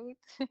cheat codes.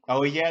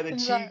 Oh yeah, the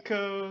And like, cheat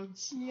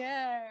codes.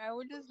 yeah, I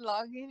would just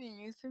log in and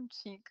use some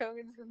cheat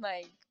codes and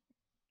like,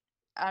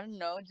 I don't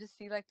know, just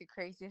see like the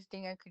craziest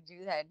thing I could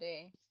do that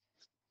day.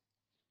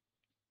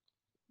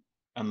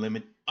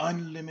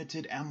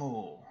 Unlimited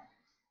ammo.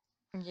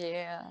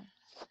 Yeah.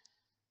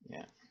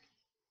 Yeah,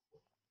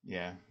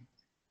 yeah.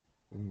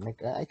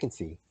 Like I can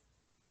see.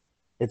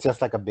 It's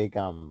just like a big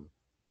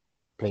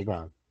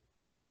playground.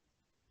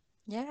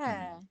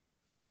 Mhm. Yeah.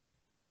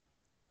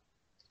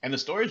 And the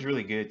story is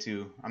really good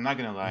too. I'm not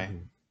gonna lie,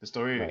 Hmm. the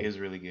story Right. is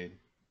really good.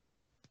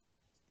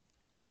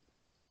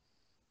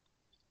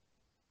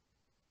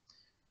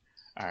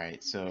 All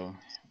right, so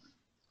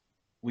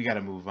we got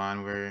to move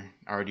on. We're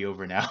already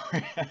over an hour.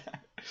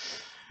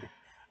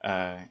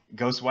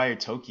 Ghostwire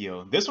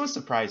Tokyo. This one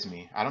surprised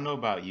me. I don't know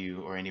about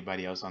you or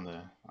anybody else on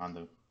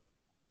the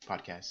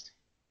podcast.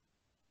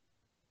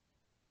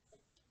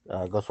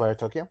 Ghostwire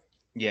Tokyo.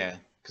 Yeah,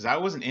 because I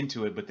wasn't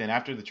into it, but then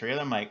after the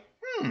trailer, I'm like,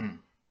 hmm,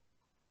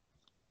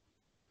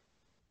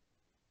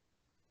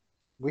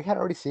 We had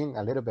already seen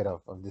a little bit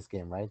of this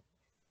game, right?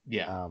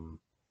 yeah, Um,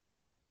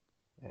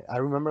 I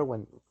remember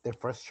when they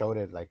first showed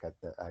it, like at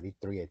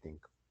E3, I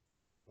think.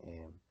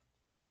 And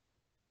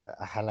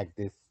I had like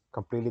this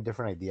completely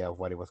different idea of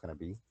what it was gonna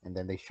be, and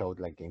then they showed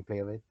like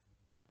gameplay of it,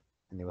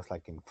 and it was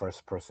like in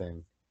first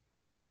person.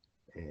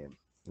 It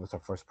was a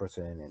first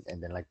person,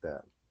 and then like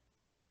the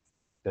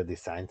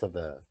designs of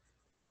the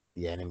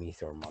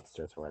enemies or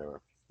monsters or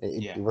whatever.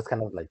 yeah, It was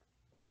kind of like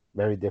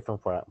very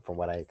different from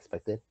what I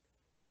expected.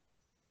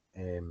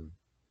 Um,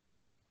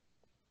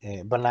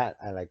 but not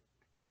I like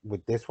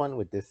with this one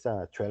with this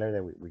trailer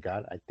that we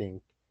got. I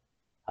think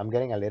I'm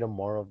getting a little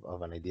more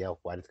of an idea of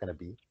what it's gonna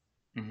be,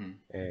 hmm,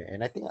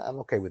 and I think I'm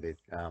okay with it.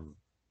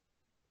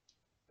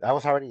 I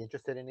was already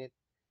interested in it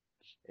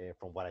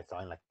from what I saw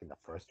in like in the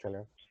first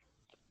trailer.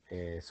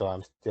 So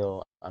I'm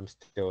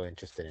still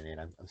interested in it.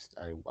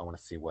 I want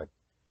to see what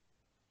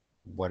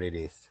it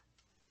is.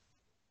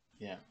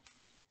 yeah.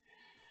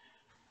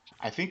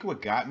 I think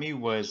what got me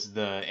was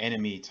the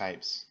enemy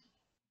types,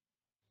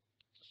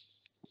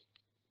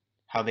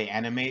 how they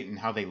animate and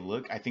how they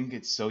look. I think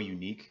it's so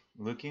unique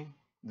looking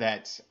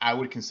that I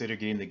would consider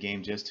getting the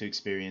game just to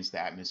experience the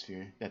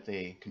atmosphere that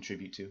they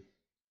contribute to.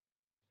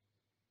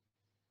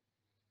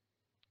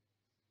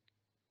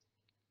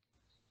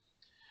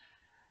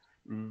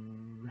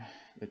 Ooh,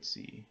 let's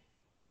see.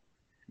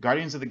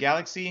 Guardians of the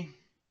Galaxy.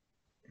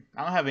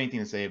 I don't have anything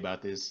to say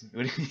about this.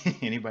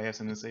 Anybody have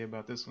something to say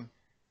about this one?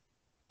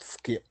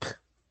 Skip.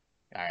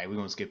 All right, we're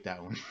gonna skip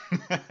that one.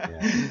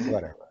 Yeah,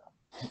 whatever.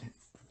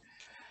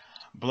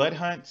 Blood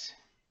Hunt.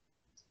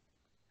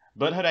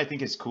 Blood Hunt, I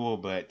think is cool,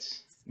 but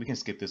we can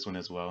skip this one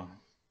as well.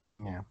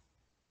 Yeah.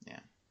 Yeah.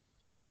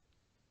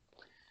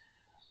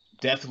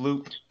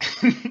 Deathloop.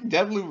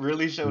 Deathloop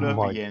really showed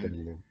up again.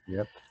 Martin.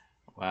 Yep.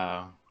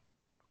 Wow.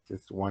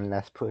 Just one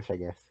last push, I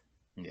guess.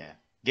 Yeah.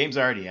 Game's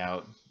already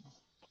out.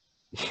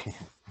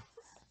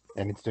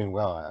 And it's doing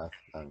well.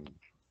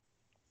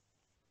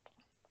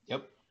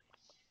 Yep.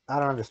 I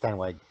don't understand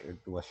why it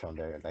was shown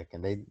there. Like,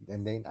 and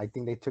they I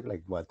think they took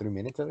like what 3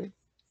 minutes of it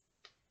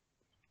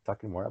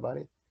talking more about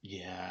it.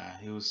 Yeah,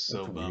 it was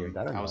so It's weird. bummed.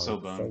 I don't I was know. so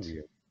It's so bummed.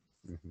 weird.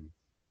 Hmm.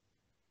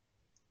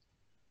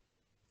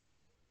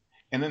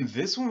 And then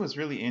this one was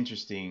really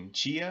interesting.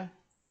 Chia.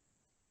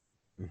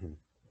 Hmm.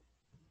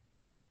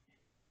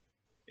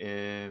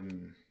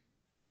 Um,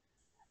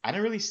 I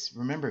don't really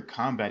remember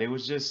combat. It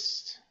was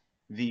just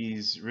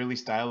these really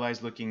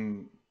stylized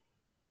looking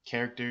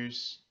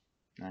characters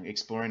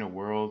exploring a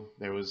world.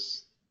 There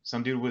was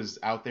some dude was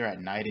out there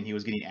at night and he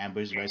was getting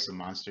ambushed by some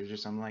monsters or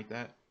something like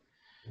that.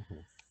 Hmm.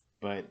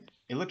 But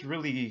it looked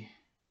really.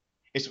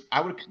 It's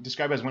I would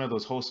describe it as one of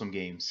those wholesome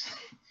games,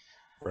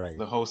 Right.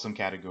 the wholesome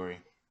category.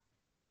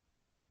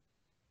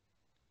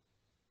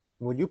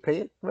 Would you play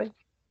it, right?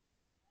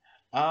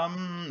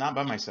 Not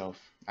by myself.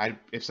 I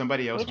if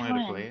somebody else Which wanted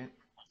to play one? it,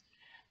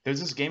 there's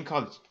this game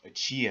called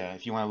Chia.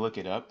 If you want to look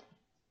it up,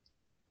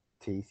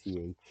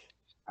 TCHIA.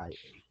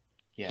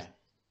 yeah.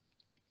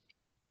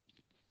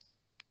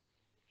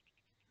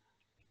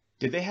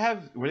 Did they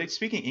have? Were they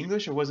speaking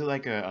English or was it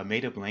like a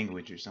made up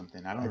language or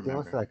something? I don't I think it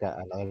was remember. like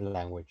another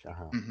language. Uh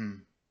huh. Hmm.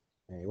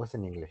 It was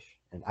in English,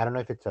 and I don't know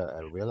if it's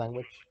a real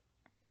language.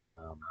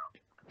 Um,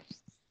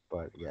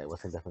 but yeah, it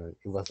wasn't definitely.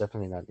 It was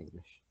definitely not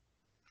English.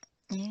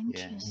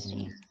 Yeah,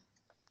 Interesting.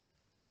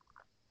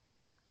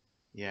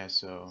 yeah.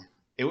 So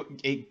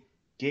it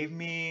gave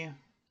me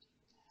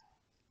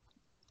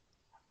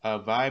a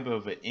vibe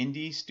of an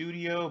indie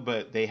studio,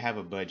 but they have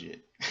a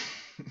budget.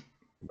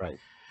 Right.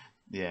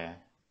 Yeah,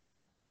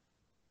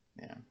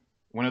 yeah.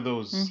 One of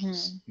those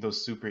Mm-hmm.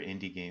 those super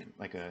indie game,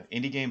 like a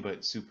indie game,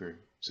 but super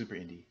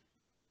indie.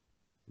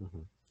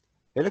 Hmm.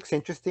 It looks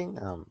interesting.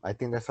 I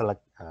think there's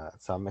like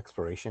some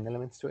exploration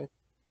elements to it,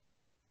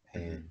 Hmm.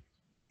 and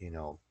you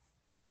know,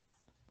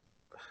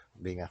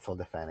 being a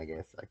Zelda fan, I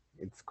guess like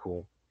it's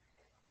cool.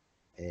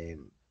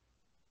 And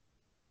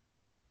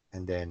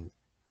and then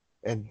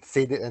and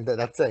see,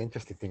 that's the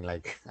interesting thing.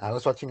 Like I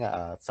was watching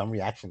some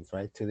reactions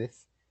right to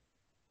this,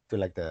 to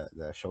like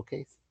the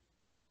showcase,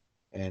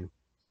 and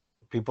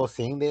people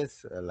seeing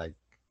this like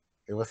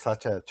it was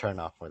such a turn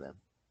off for them.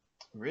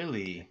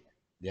 Really?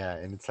 Yeah,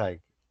 and it's like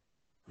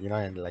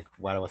and like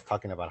what I was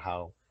talking about,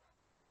 how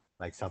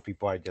like some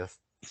people are just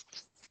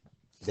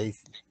they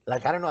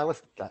like I don't know.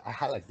 I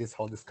had like this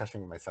whole discussion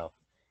with myself,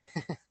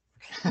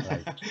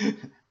 like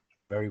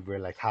very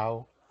weird, like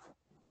how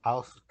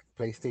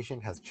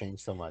PlayStation has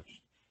changed so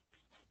much,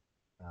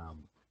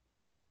 um,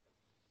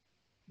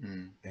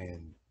 Mm,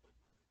 and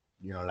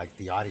like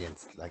the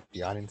audience,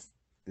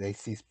 they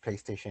see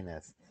PlayStation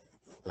as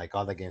like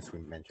all the games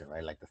we mentioned,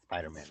 right? Like the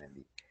Spider-Man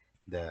and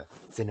the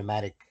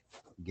cinematic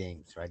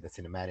games, right? The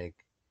cinematic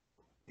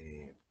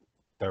uh,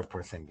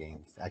 third-person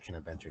games, action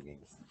adventure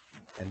games,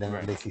 and then they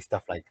right. see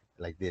stuff like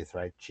this,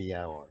 right?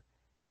 Chia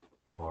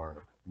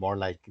or more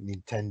like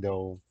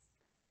Nintendo-y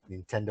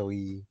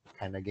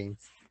kind of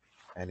games,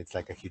 and it's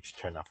like a huge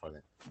turnoff for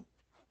them.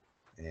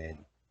 And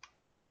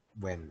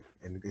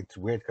and it's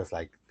weird because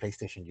like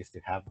PlayStation used to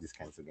have these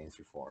kinds of games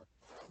before,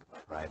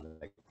 right?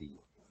 Like the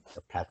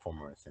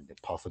platformers and the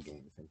puzzle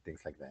games and things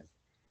like that.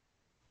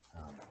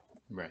 Um,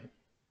 Right.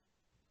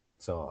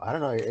 so I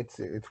don't know.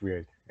 It's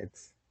weird.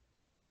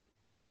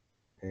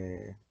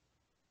 Uh,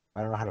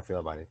 I don't know how to feel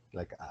about it.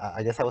 Like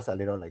I guess I was a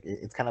little like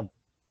it's kind of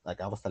like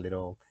I was a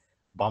little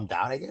bummed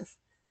out, I guess,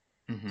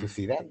 to Hmm.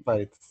 see that.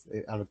 But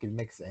look, it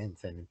makes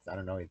sense, and it's I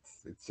don't know.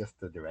 It's just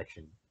the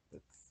direction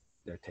that's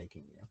they're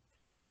taking.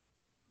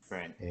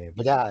 Right.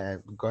 But yeah,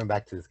 going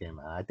back to this game,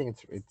 I think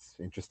it's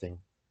interesting.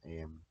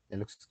 It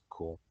looks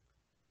cool.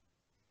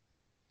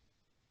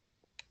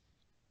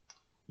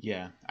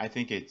 Yeah, I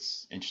think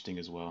it's interesting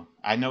as well.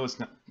 I know it's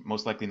not,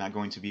 most likely not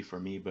going to be for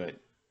me, but Hmm.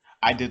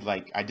 I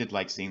did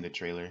like seeing the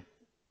trailer.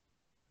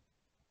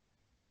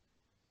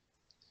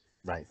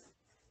 Right.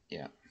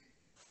 Yeah.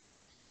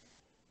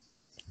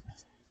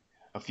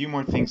 A few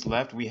more things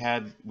left. We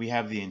have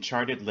the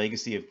Uncharted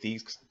Legacy of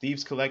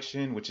Thieves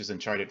collection, which is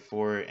Uncharted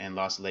 4 and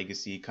Lost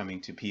Legacy coming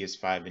to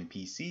PS5 and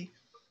PC.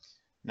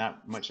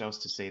 Not much else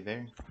to say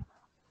there.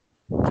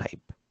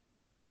 Hype.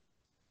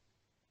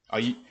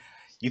 Are you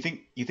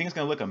think it's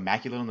gonna look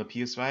immaculate on the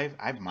PS5?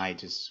 I might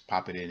just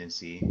pop it in and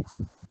see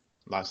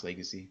Lost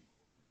Legacy.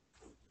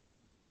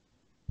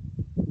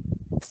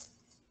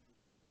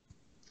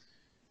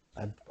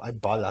 I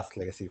bought Last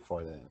Legacy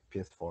for the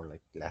PS4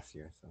 like last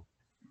year, so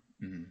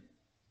Hmm.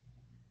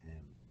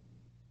 um,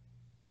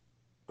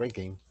 great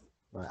game.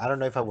 I don't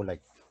know if I would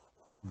like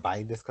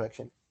buy this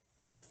collection,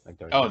 like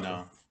the Oh remaster.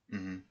 no.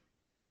 Hmm.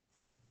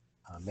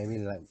 Maybe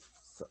like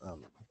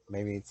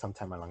maybe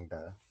sometime along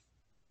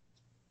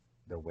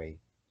the way,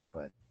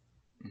 but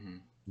Hmm.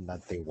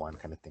 not day one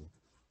kind of thing.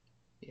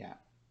 Yeah.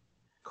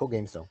 Cool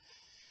games though.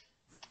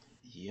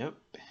 Yep.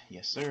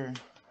 Yes, sir.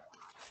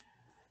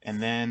 And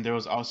then there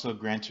was also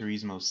Gran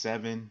Turismo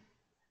 7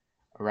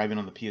 arriving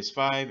on the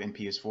PS5 and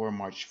PS4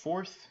 March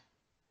 4th.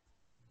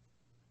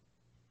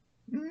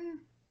 Mm,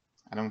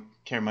 I don't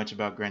care much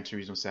about Gran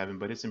Turismo 7,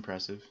 but it's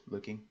impressive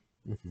looking.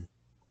 Hmm.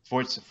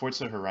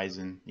 Forza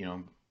Horizon,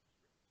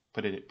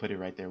 put it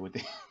right there with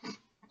it.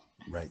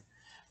 Right.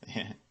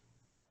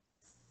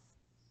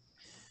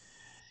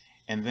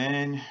 And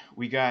then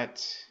we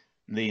got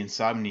the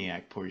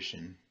Insomniac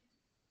portion.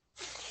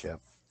 Yep.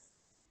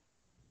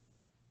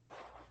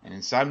 And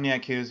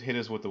Insomniac hit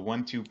us with a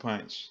 1-2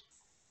 punch.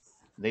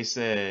 They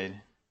said,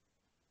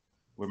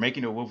 we're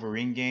making a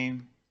Wolverine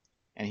game,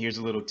 and here's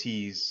a little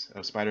tease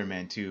of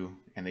Spider-Man 2,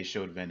 and they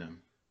showed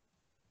Venom.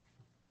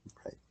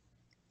 Right.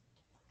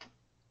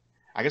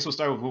 I guess we'll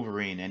start with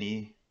Wolverine.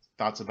 Any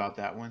thoughts about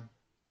that one?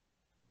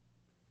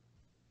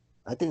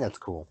 I think that's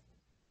cool.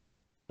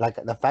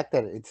 Like the fact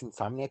that it's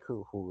Insomniac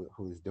who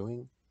is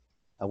doing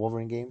a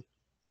Wolverine game,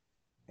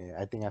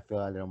 I think I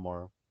feel a little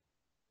more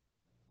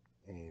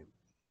uh,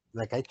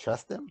 like I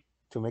trust them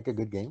to make a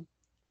good game.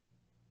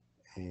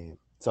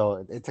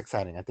 So it's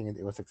exciting. I think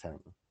it was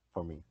exciting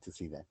for me to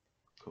see that.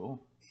 Cool.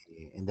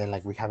 And then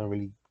like we haven't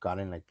really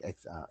gotten like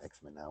X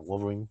Men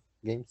Wolverine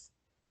games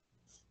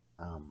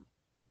um,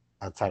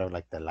 outside of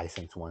like the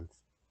licensed ones.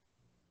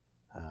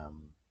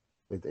 Um,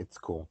 it's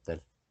cool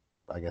that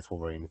I guess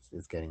Wolverine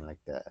is getting like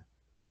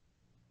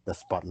the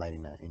spotlight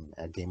in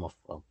a game of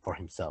for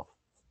himself.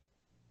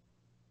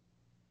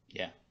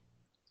 Yeah.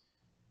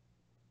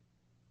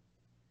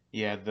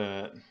 Yeah,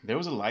 there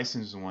was a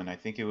licensed one. I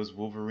think it was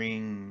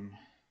Wolverine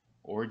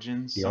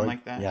Origins, something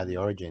like that. Yeah, the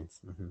origins.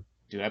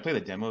 Dude, I played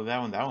the demo of that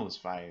one. That one was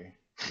fire.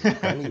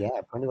 Apparently, yeah,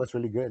 apparently it was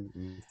really good.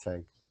 And it's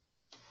like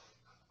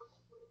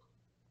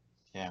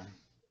Yeah.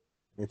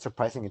 it's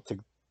surprising it took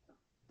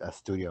a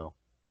studio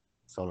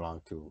so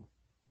long to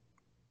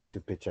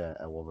pitch a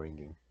Wolverine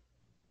game.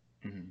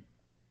 hmm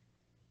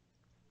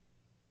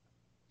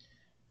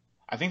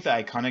I think the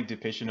iconic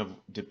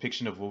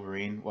depiction of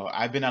Wolverine. Well,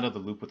 I've been out of the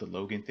loop with the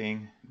Logan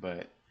thing,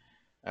 but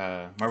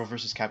Marvel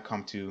vs.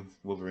 Capcom 2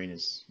 Wolverine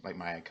is like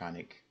my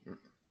iconic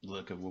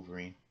look of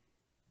Wolverine.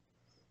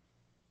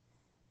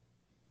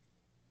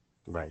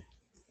 Right.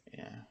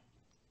 Yeah.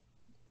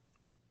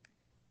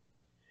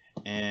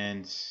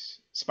 And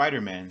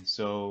Spider-Man.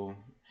 So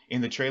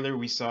in the trailer,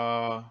 we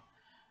saw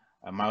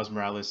Miles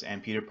Morales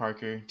and Peter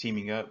Parker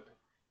teaming up,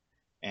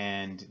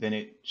 and then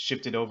it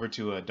shifted over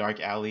to a dark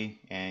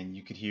alley, and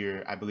you could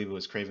hear, I believe it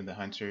was Craven the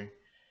Hunter,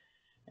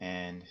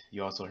 and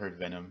you also heard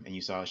Venom, and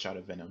you saw a shot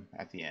of Venom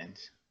at the end.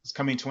 It's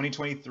coming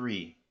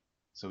 2023,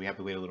 so we have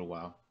to wait a little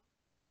while.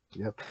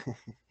 Yep.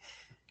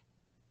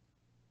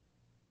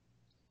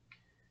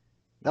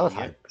 That was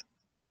Yep, hype.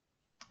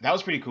 that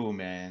was pretty cool,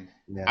 man.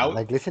 Yeah, Out,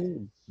 like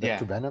listening back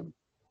to yeah, Venom,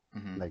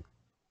 hmm like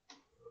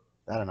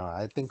I don't know.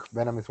 I think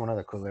Venom is one of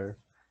the cooler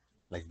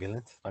like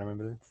villains, Spider-Man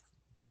villains.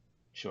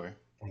 sure.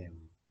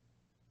 Um,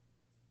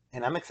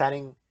 and I'm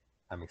exciting.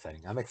 I'm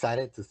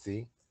excited to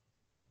see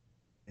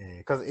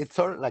because it's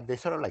sort of like they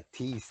sort of like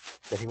teased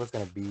that he was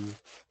gonna be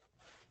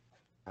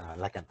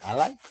like an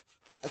ally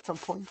at some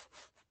point,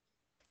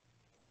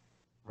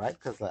 right?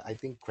 Because I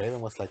think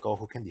Craven was like, "Oh,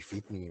 who can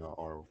defeat me?"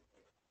 or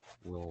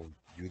 "Will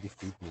you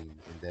defeat me?"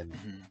 And then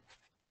hmm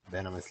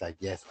Venom is like,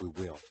 "Yes, we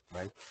will,"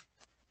 right?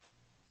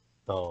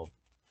 So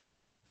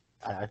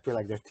I feel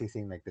like they're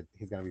teasing like that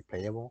he's gonna be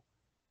playable,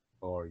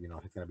 or he's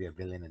gonna be a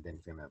villain and then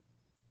he's gonna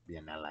be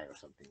an ally or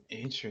something.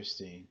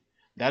 Interesting.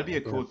 That'd And be I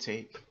a think cool that's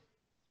take.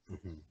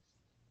 hmm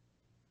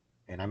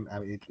and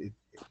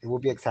it will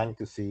be exciting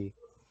to see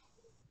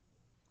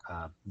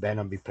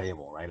Venom be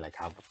playable, right? Like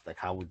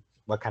how would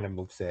what kind of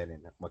move set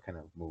and what kind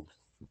of moves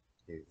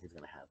he's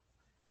gonna have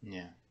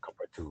Yeah.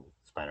 compared to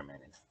Spider-Man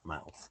and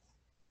Miles.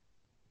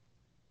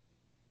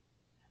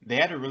 They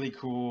had a really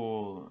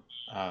cool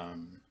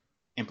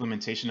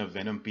implementation of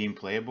Venom being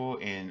playable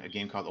in a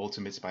game called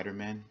Ultimate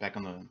Spider-Man back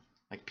on the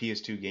like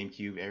PS2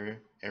 GameCube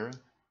era.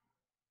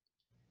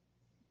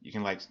 You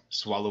can like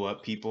swallow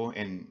up people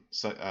and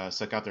suck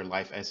out their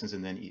life essence,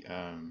 and then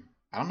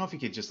I don't know if you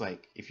could just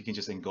like if you can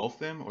just engulf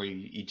them or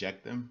you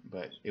eject them,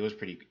 but it was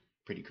pretty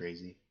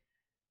crazy.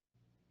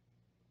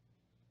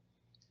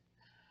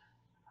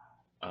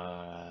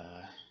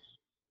 Uh,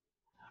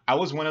 I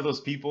was one of those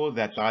people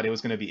that thought it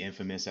was gonna be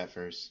Infamous at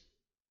first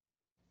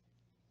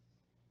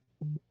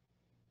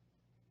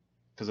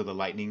because of the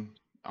lightning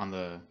on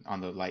the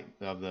light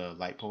of the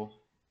light pole.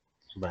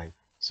 Right.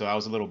 So I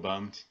was a little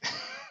bummed,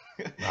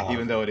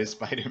 even though Okay. it is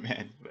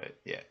Spider-Man. But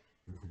yeah,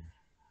 Mhm.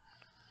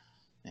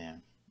 yeah.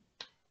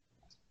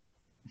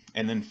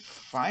 And then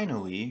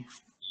finally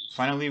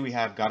we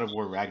have God of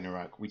War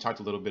Ragnarok. We talked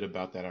a little bit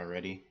about that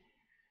already.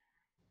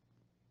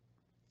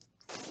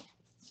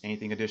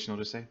 Anything additional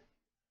to say?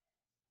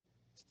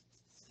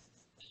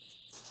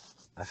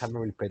 I haven't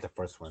really played the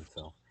first one,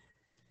 so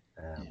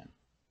um, Yeah.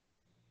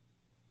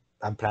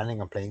 I'm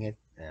planning on playing it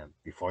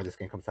before this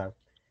game comes out.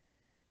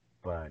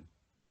 But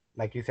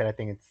like you said, I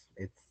think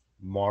it's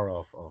more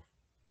of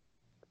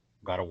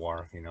God of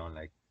War.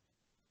 Like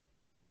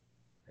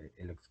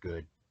it looks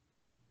good,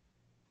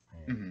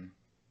 and hmm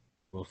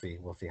we'll see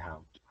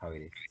how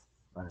it is.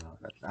 I don't know.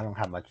 I don't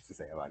have much to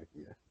say about it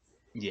either.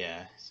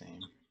 Yeah.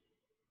 Same.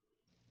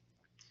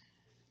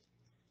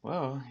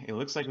 Well, it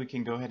looks like we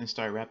can go ahead and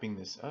start wrapping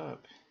this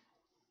up.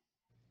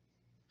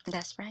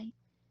 That's right.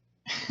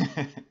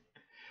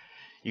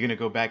 You're gonna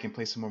go back and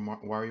play some more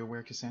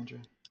WarioWare, Cassandra?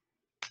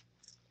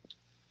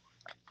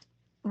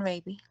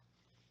 Maybe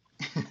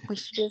we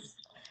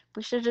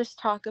should just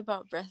talk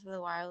about Breath of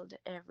the Wild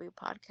every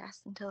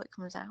podcast until it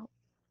comes out.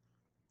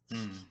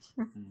 Hmm.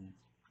 Hmm.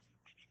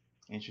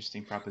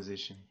 Interesting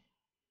proposition.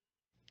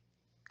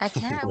 I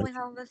can't Like, with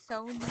all the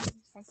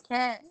Sony. I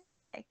can't.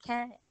 I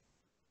can't.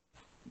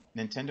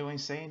 Nintendo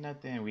ain't saying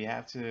nothing. We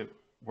have to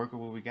work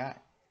with what we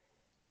got.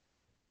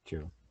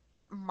 true.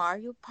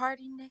 Mario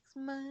Party next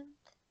month.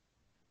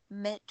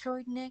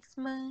 Metroid next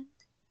month.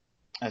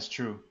 That's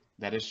true.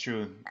 That is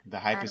true. The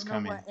hype I is don't know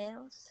coming. what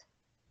else.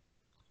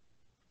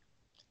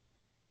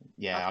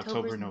 Yeah,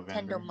 October, October's Nintendo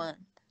November. month.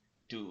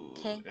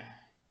 Okay, Dude.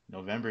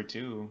 November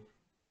too.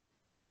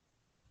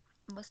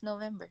 what's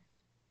November?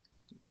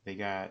 They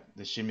got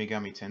the Shin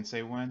Megami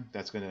Tensei one.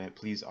 That's gonna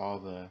please all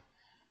the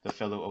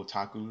fellow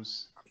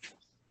otakus.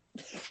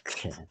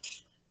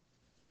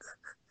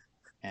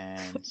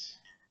 And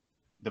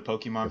the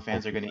Pokemon The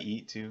fans are gonna Pokemon.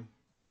 eat too.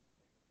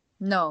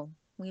 No,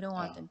 we don't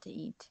want Oh, them to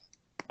eat.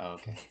 oh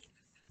okay.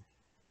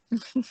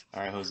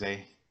 All right,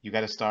 Jose. You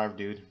gotta starve,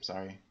 dude. I'm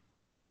sorry.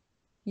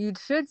 You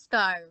should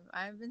starve.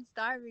 I've been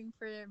starving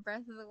for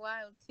Breath of the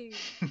Wild too.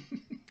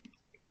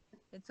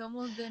 It's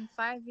almost been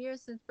 5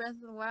 years since Breath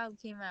of the Wild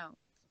came out.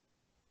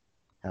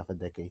 Half a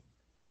decade.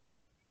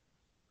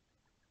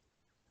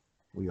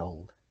 We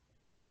old.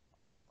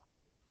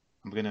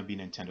 I'm gonna be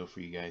Nintendo for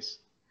you guys.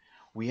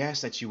 We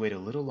ask that you wait a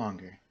little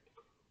longer.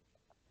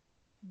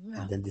 And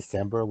No. then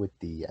December with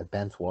the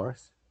Advance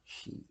Wars.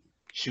 She.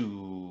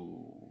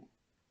 Shoo.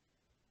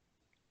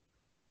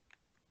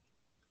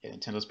 Yeah,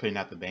 Nintendo's putting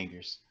out the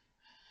bangers.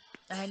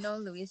 I know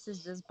Luis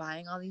is just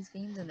buying all these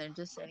games and they're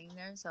just sitting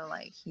there, so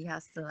like he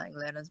has to like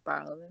let us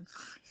borrow them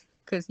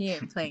because he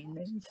ain't playing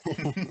them.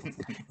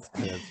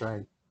 That's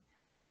right.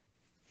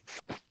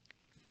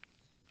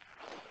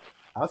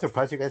 I was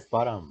surprised you guys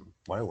bought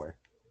WarioWare.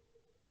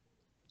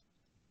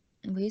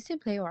 We used to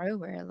play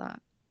WarioWare a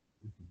lot.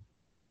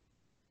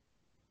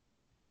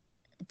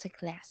 It's a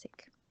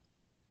classic.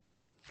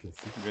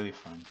 Really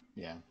fun.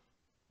 Yeah.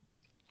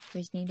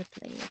 We just need to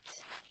play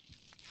it.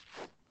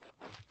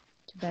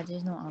 Too bad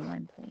there's no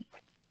online play.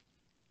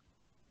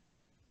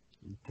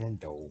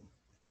 Nintendo.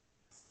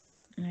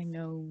 I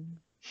know.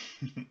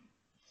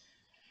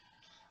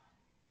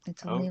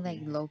 It's only like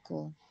Okay.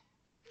 local.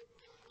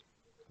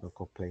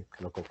 Local play,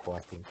 local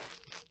co-oping.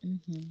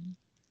 Mm-hmm.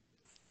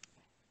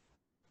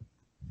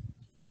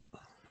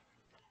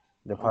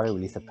 They'll probably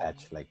release a Okay.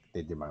 patch like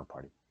they did Mario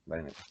Party. But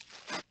anyway,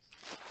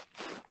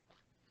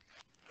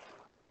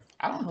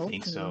 I don't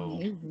think Hopefully, so.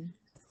 maybe.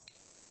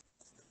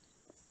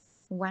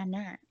 Why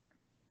not?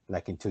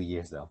 like in 2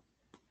 years though.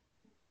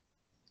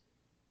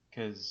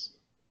 Because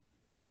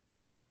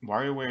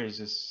WarioWare is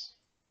just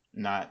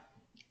not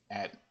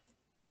at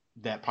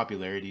that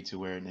popularity to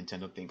where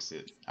Nintendo thinks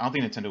it. I don't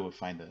think Nintendo would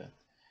find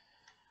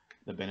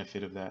the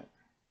benefit of that.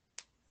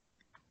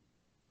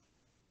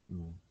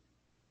 Mm.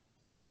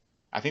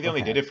 I think they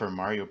only did Perhaps. it for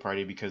Mario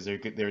Party because they're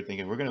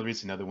thinking we're gonna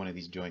release another one of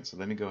these joints. So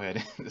let me go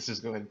ahead. Let's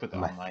just go ahead and put the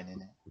Might, online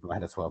in it.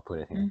 might as well put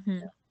it here Mm-hmm.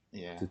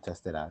 Yeah. to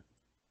test it out.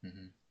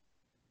 Hmm.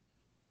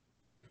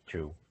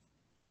 True.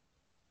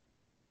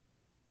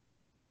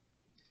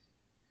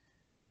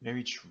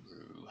 Very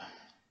true.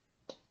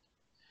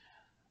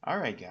 All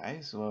right,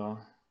 guys. Well,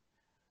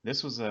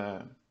 this was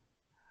a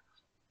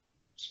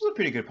this was a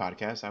pretty good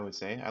podcast, I would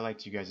say. I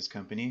liked you guys'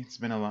 company. It's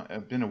been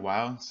a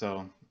while,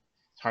 so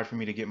it's hard for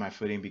me to get my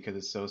footing because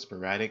it's so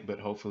sporadic. But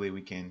hopefully,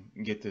 we can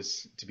get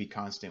this to be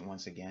constant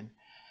once again.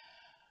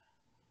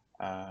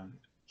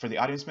 For the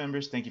audience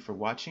members, thank you for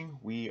watching.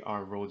 We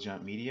are Roll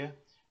Jump Media.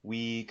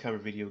 We cover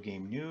video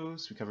game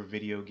news. We cover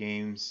video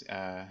games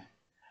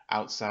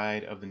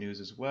outside of the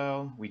news as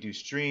well. We do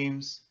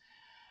streams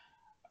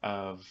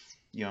of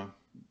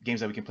games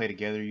that we can play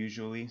together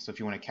usually. So if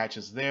you want to catch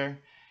us there,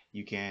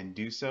 you can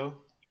do so.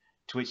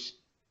 Twitch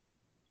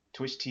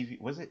Twitch TV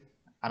was it?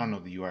 I don't know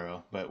the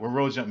URL, but we're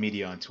Roll Jump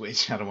Media on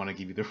Twitch. I don't want to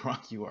give you the wrong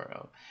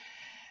URL.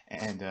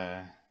 And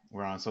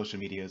we're on social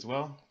media as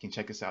well. You can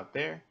check us out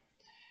there.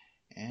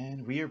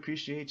 And we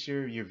appreciate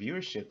your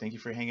viewership. Thank you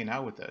for hanging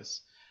out with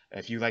us.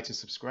 If you'd like to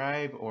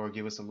subscribe or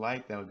give us a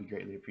like, that would be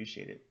greatly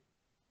appreciated.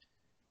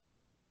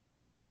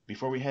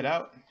 Before we head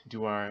out, do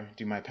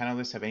my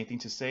panelists have anything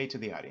to say to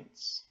the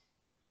audience?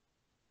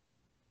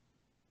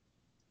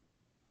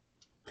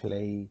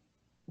 Play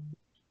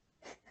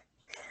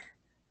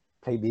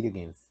video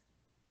games.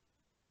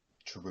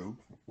 True.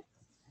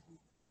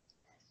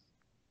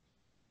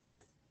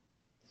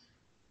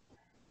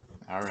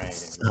 All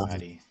right,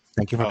 everybody.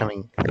 Thank you for Oh.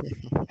 coming.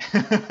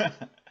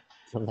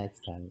 Till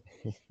next time.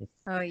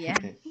 Oh yeah.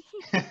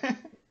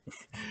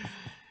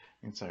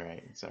 It's all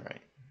right. It's all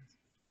right.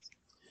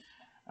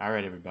 All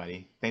right,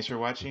 everybody. Thanks for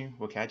watching.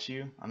 We'll catch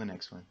you on the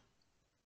next one.